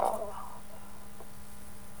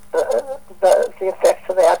the effects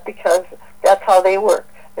of that, because that's how they work.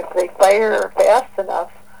 If they fire fast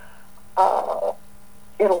enough,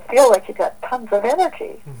 it'll feel like you got tons of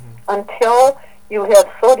energy until you have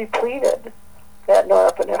so depleted that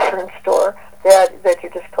norepinephrine store that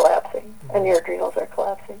you're just collapsing and your adrenals are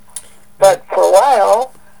collapsing. But for a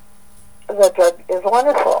while, the drug is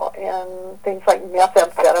wonderful, and things like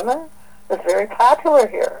methamphetamine is very popular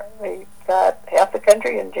here. They got half the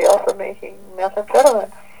country in jail for making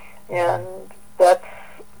methamphetamine, and that's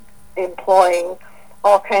employing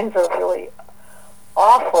all kinds of really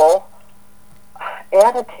awful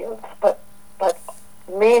additives, but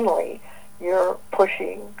mainly you're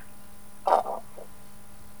pushing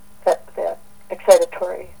that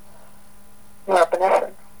excitatory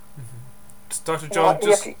norepinephrine. Dr. Joan,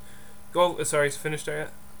 go. Sorry, finish there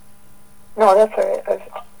yet? No, that's all right.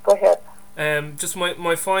 Go ahead. Just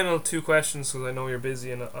my final two questions, because I know you're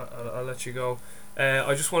busy, and I'll let you go.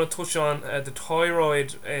 I just want to touch on the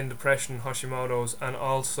thyroid in depression, Hashimoto's, and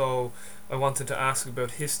also I wanted to ask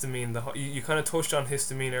about histamine. You kind of touched on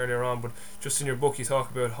histamine earlier on, but just in your book you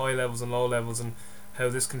talk about high levels and low levels and how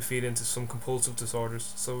this can feed into some compulsive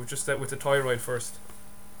disorders. So just that with the thyroid first.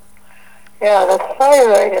 Yeah, the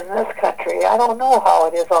thyroid in this country, I don't know how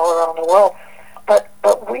it is all around the world, but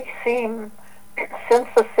we seem, since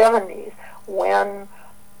the 70s, when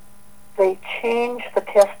they changed the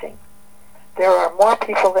testing, there are more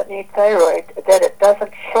people that need thyroid that it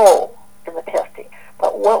doesn't show in the testing.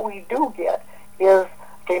 But what we do get is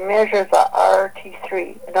they measure the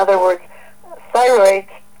RT3. In other words, thyroid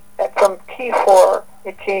from T4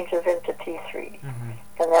 it changes into T3,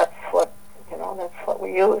 and that's what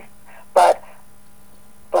we use. But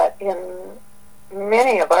in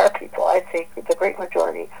many of our people, I'd say the great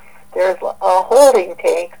majority, there's a holding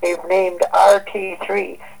tank they've named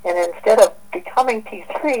RT3, and instead of becoming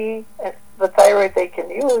T3, the thyroid they can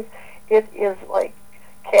use, it is like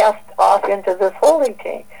cast off into this holding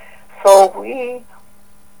tank. So we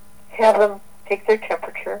have them take their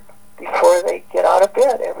temperature before they get out of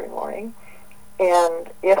bed every morning, and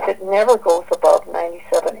if it never goes above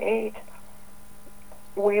 97.8,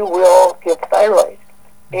 we will give thyroid.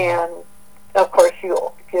 And of course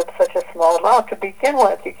you give such a small amount to begin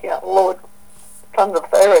with. You can't load tons of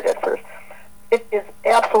thyroid at first. It is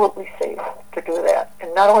absolutely safe to do that.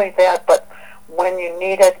 And not only that, but when you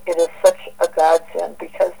need it, it is such a godsend,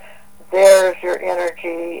 because there's your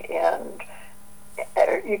energy and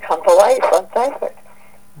you come to life on thyroid.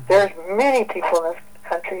 There's many people in this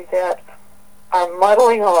country that are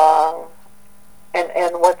muddling along,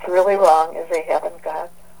 and what's really wrong is they haven't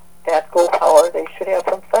got that power they should have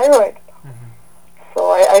from thyroid.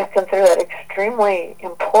 So I consider that extremely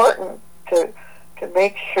important to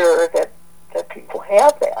make sure that people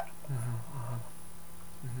have that.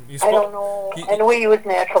 I don't know, and we use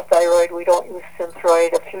natural thyroid. We don't use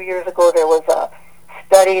Synthroid. A few years ago there was a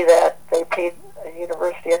study that they paid a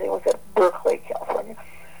university, I think it was at Berkeley, California,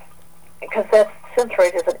 because that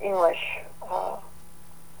Synthroid is an English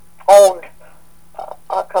owned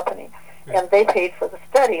company, and they paid for the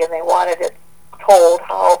study, and they wanted it told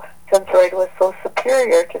how Synthroid was so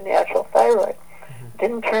superior to natural thyroid.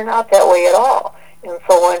 Didn't turn out that way at all. And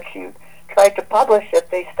so when she tried to publish it,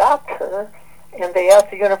 they stopped her, and they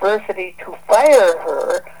asked the university to fire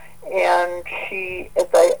her, and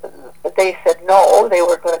they said no, they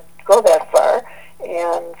were going to go that far,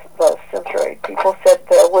 and the Synthroid people said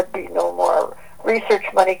there would be no more research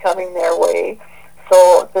money coming their way.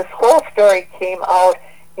 So this whole story came out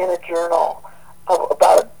in a journal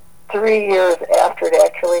about 3 years after it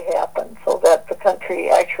actually happened, so that the country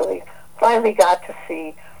actually finally got to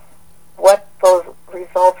see what those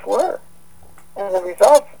results were. And the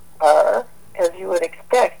results are, as you would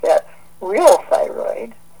expect, that real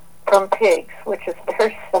thyroid from pigs, which is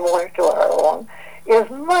very similar to our own, is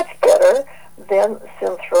much better than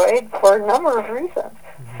Synthroid for a number of reasons.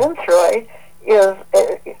 Synthroid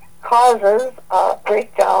causes a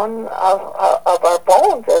breakdown of our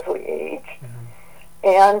bones as we age,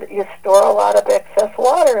 and you store a lot of excess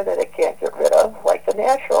water that it can't get rid of, like the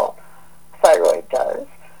natural thyroid does.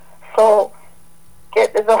 So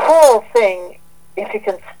the whole thing, if you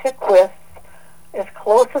can stick with as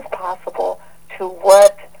close as possible to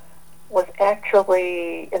what was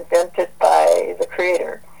actually invented by the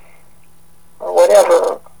Creator, or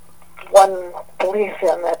whatever one believes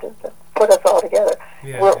in that put us all together,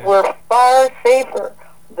 we're far safer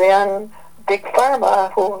than Big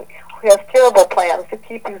Pharma, who has terrible plans to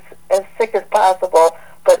keep you as sick as possible,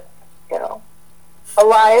 but,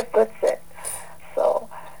 alive but sick. So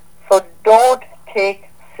don't take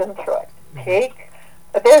Synthroid.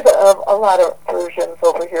 There's a lot of versions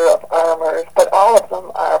over here of Armours, but all of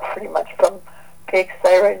them are pretty much from pig's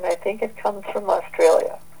thyroid, and I think it comes from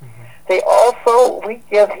Australia. We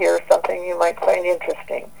give here something you might find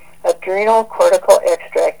interesting, adrenal cortical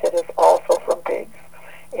extract that is also from pigs.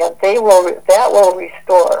 And that will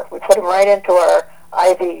restore. We put them right into our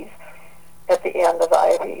IVs at the end of the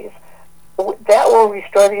IVs. That will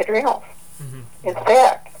restore the adrenals. In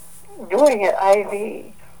fact, doing an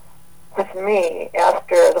IV with me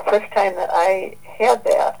after the first time that I had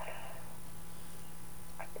that,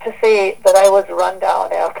 to say that I was run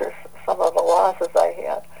down after some of the losses I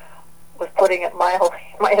had, was putting it mildly.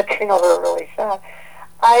 My adrenals were really shot.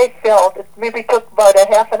 I felt, it maybe took about a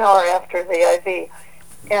half an hour after the IV,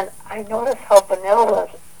 and I noticed how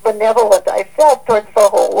benevolent I felt towards the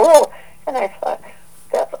whole world. And I thought,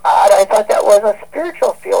 that's odd. I thought that was a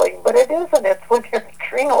spiritual feeling, but it isn't. It's when your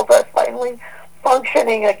adrenals are finally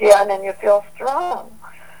functioning again and you feel strong.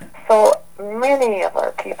 So many of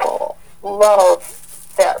our people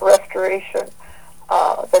love that restoration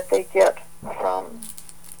that they get from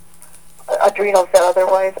adrenals that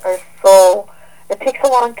otherwise are so... It takes a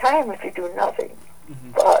long time if you do nothing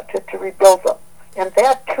to rebuild them. And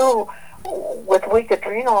that, too, with weak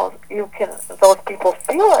adrenals, those people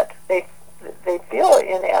feel it. They feel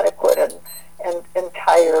inadequate and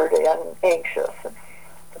tired and anxious.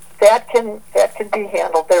 That can be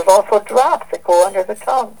handled. There's also drops that go under the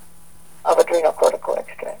tongue of adrenal cortical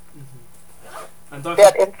extract. And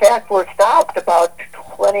that, in fact, were stopped about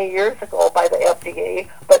 20 years ago by the FDA,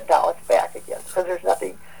 but now it's back again. So there's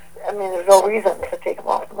no reason to take them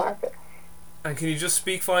off the market. And can you just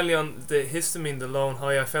speak finally on the histamine, the low and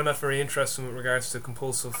high? I found that very interesting with regards to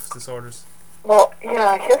compulsive disorders. Well,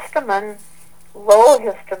 yeah, low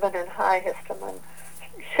histamine and high histamine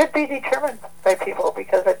should be determined by people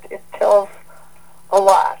because it tells a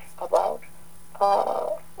lot about...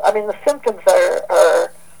 the symptoms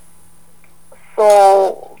are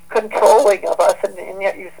so controlling of us, and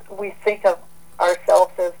yet we think of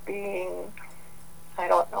ourselves as being, I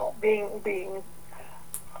don't know, being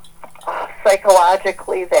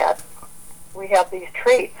psychologically that we have these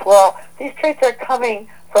traits. Well, these traits are coming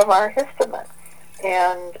from our histamine,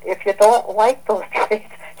 and if you don't like those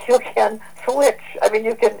traits, you can switch.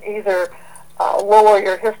 You can either lower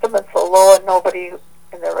your histamine so low, and nobody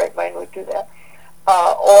in their right mind would do that,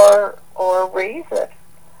 or raise it.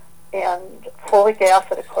 And folic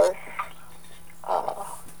acid, of course,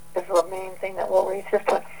 is the main thing that will raise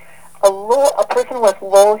histamine. A person with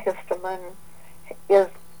low histamine is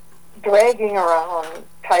dragging around,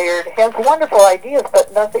 tired, has wonderful ideas,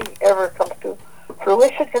 but nothing ever comes to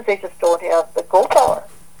fruition because they just don't have the go power.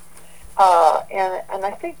 And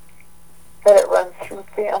I think that it runs through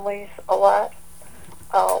families a lot.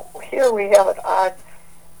 Here we have an odd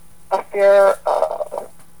affair.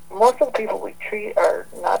 Most of the people we treat are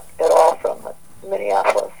not at all from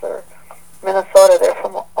Minneapolis or Minnesota. They're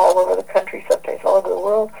from all over the country, sometimes all over the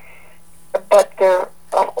world. But they're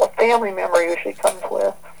a family member usually comes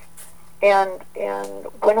with. And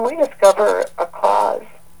when we discover a cause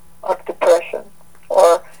of depression,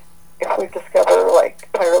 or if we discover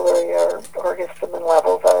like pyroluria or histamine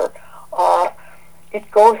levels are off,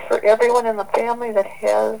 it goes for everyone in the family that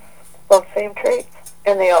has those same traits,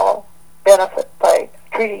 and they all benefit by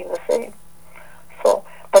treating the same. So,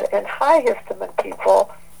 but in high histamine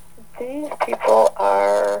people, these people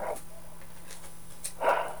are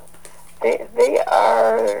they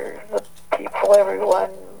are the people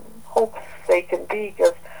everyone hopes they can be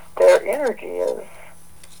because their energy is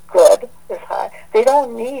good, is high. They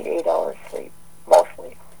don't need 8 hours sleep,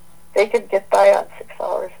 mostly. They can get by on 6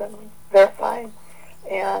 hours and they're fine.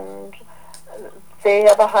 And they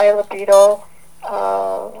have a high libido.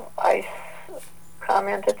 I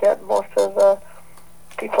commented that most of the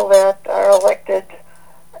people that are elected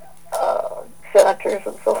senators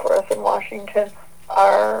and so forth in Washington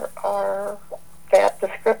are that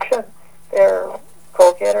description. They're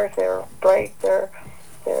go-getters, they're bright, they've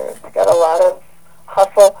got a lot of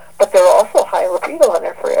hustle, but they're also high libido and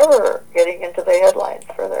they're forever getting into the headlines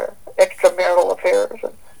for their extramarital affairs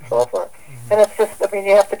and so forth. And it's just,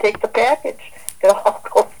 you have to take the package. It all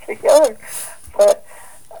goes together. But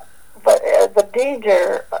the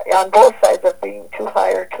danger on both sides of being too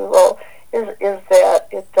high or too low is that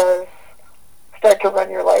it does start to run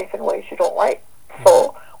your life in ways you don't like.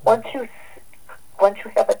 So once you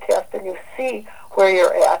have a test and you see where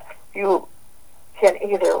you're at, you can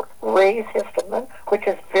either raise histamine, which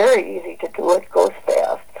is very easy to do, it goes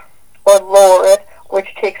fast, or lower it,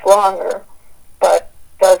 which takes longer, but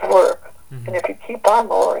does work. And if you keep on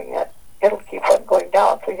lowering it, it'll keep on going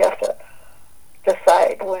down. So you have to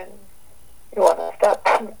decide when you want to stop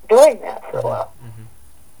doing that for a while.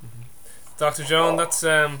 Dr. Joan, that's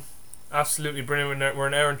absolutely brilliant. We're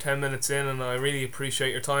an hour and 10 minutes in, and I really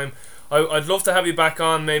appreciate your time. I'd love to have you back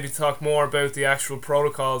on, maybe to talk more about the actual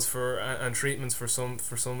protocols for and treatments for some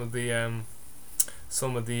of the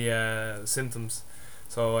symptoms.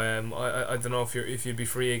 So I don't know if you'd be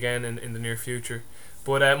free again in the near future.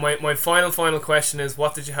 But my final question is,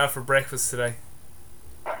 what did you have for breakfast today?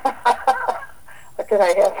 What did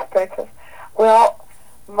I have for breakfast? Well,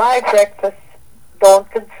 my breakfasts don't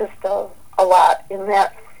consist of a lot, in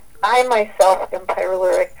that I myself am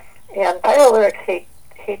pyrolytic, and pyrolytics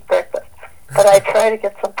hate breakfast. But I try to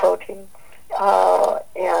get some protein.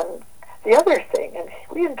 And the other thing, and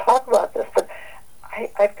we didn't talk about this, but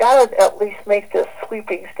I've got to at least make this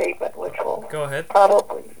sweeping statement, which will Go ahead.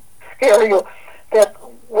 probably scare you, that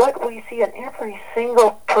what we see in every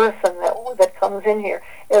single person that comes in here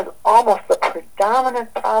is almost the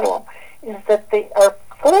predominant problem, is that they are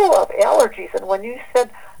full of allergies. And when you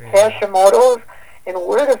said Hashimoto's, and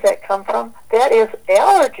where does that come from? That is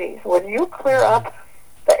allergies. When you clear up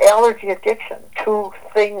the allergy addiction to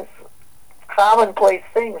things, commonplace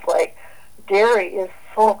things like dairy is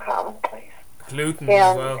so commonplace. Gluten and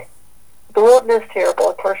as well. Gluten is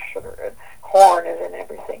terrible, of course, sugar and corn is in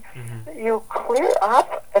everything. You clear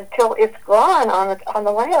up until it's gone on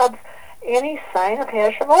the labs any sign of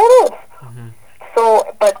Hashimoto's.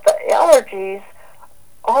 So, but the allergies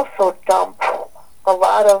also dump a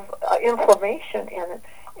lot of inflammation in it.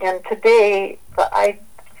 And today,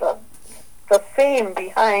 the theme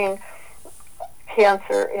behind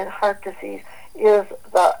cancer and heart disease is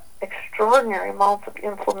the extraordinary amounts of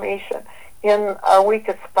inflammation in our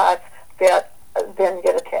weakest spots that then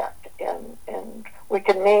get attacked, and we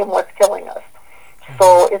can name what's killing us.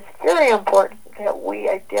 So it's very important that we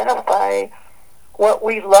identify what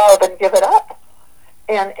we love and give it up.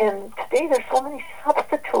 And today there's so many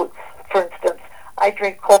substitutes. For instance, I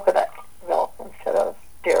drink coconut milk instead of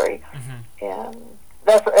dairy, and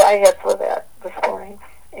I had some of that this morning.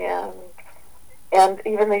 And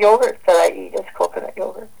even the yogurt that I eat is coconut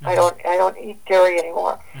yogurt. I don't eat dairy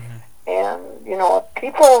anymore. And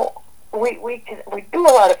people, we do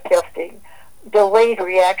a lot of testing, delayed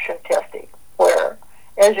reaction testing, where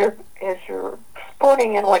as you're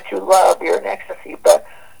spooning in what you love, you're in ecstasy, but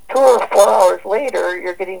 2 or 4 hours later,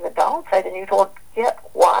 you're getting the downside, and you don't get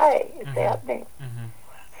why it's happening.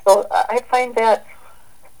 So I find that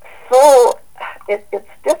it's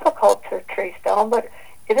difficult to trace down, but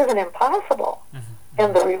it isn't impossible.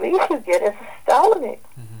 And the relief you get is astounding.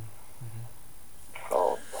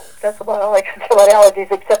 So that's about all I can say about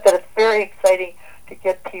allergies, except that it's very exciting to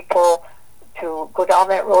get people to go down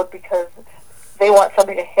that road, because they want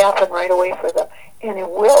something to happen right away for them. And it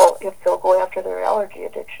will if they'll go after their allergy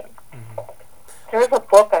addiction. There's a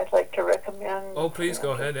book I'd like to recommend. Oh, please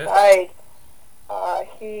go ahead. Yeah.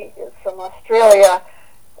 He is from Australia.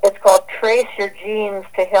 It's called Trace Your Genes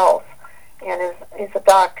to Health. And he's a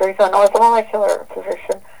doctor. He's an orthomolecular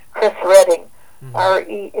physician, Chris Redding,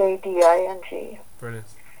 Reading. Brilliant.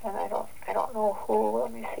 And I don't know who.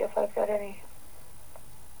 Let me see if I've got any.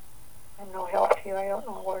 I'm no help to you. I don't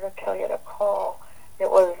know where to tell you to call. It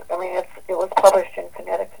was published in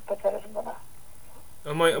Connecticut, but that isn't gonna.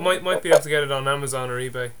 I might be able to get it on Amazon or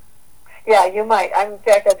eBay. Yeah, you might. In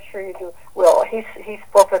fact, I'm sure you do. Will. He's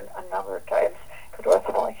spoken a number of times at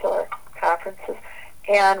orthomolecular conferences,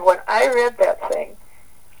 and when I read that thing,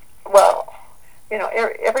 well,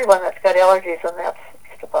 everyone that's got allergies, and that's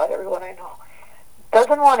just about everyone I know,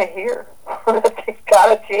 doesn't want to hear that they've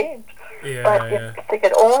got to change. But if they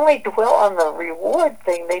could only dwell on the reward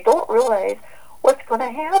thing, they don't realize what's going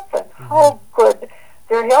to happen, how good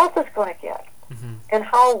their health is going to get, and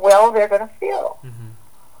how well they're going to feel.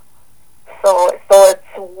 So it's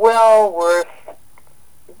well worth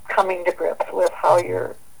coming to grips with how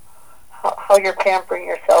you're pampering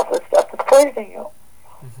yourself with stuff that's poisoning you.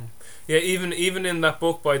 Yeah, even in that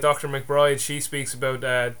book by Dr. McBride, she speaks about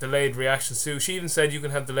delayed reactions too. She even said you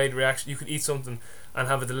can have delayed reaction. You could eat something and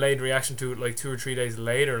have a delayed reaction to it like 2 or 3 days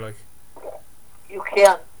later, like. You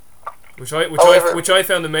can. Which I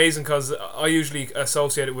found amazing, because I usually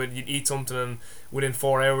associate it with, you'd eat something and within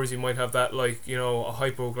 4 hours you might have that, like, a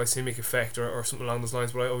hypoglycemic effect or something along those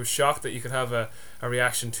lines. But I was shocked that you could have a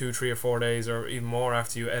reaction 2, 3 or 4 days or even more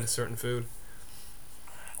after you ate a certain food.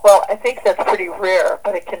 Well, I think that's pretty rare,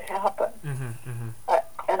 but it can happen.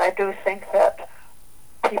 And I do think that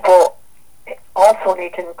people also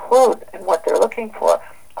need to include in what they're looking for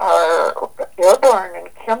are airborne and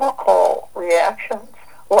chemical reactions,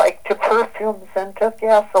 like to perfumes and to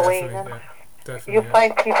gasoline. Definitely. You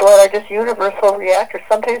find people that are just universal reactors,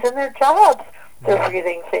 sometimes in their jobs. They're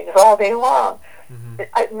breathing things all day long.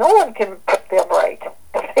 No one can put them right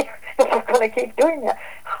if we're going to keep doing that.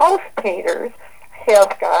 House painters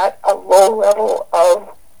have got a low level of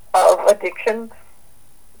addiction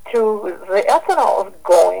to the ethanol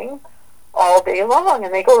going all day long,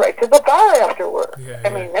 and they go right to the bar afterward. I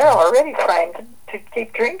mean, they're already trying to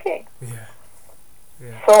keep drinking.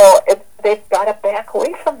 So they've got to back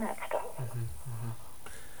away from that stuff.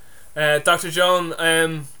 Dr. Joan,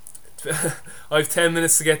 I have 10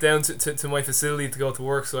 minutes to get down to my facility to go to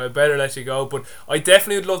work, so I better let you go. But I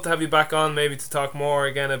definitely would love to have you back on, maybe to talk more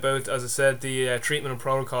again about, as I said, the treatment and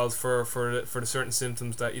protocols for the certain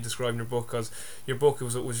symptoms that you describe in your book, because your book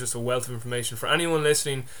was just a wealth of information. For anyone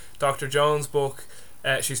listening, Dr. Joan's book,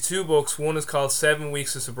 she's 2 books. One is called 7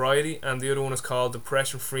 Weeks of Sobriety, and the other one is called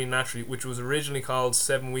Depression Free Naturally, which was originally called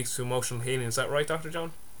 7 Weeks to Emotional Healing. Is that right, Dr.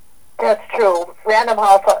 Joan? That's true. Random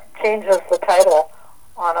House changes the title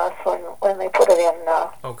on us when they put it in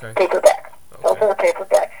paperback. Those are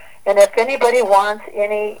paperback. And if anybody wants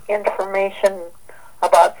any information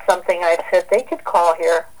about something I've said, they could call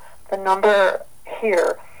here. The number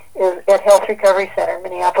here is at Health Recovery Center in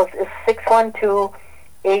Minneapolis is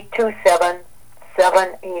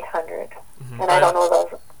 612-827-7800. And I don't know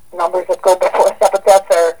those numbers that go before that, but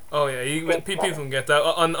that's our... people can get that.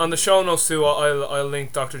 On the show notes too, I'll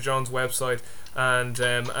link Dr. Joan's website and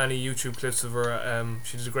any YouTube clips of her.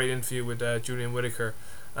 She did a great interview with Julian Whitaker,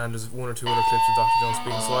 and there's 1 or 2 other clips of Dr. Joan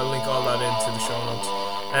speaking, so I'll link all that into the show notes.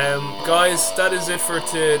 Guys, that is it for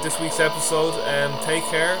this week's episode. Take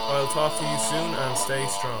care. I'll talk to you soon, and stay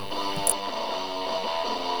strong.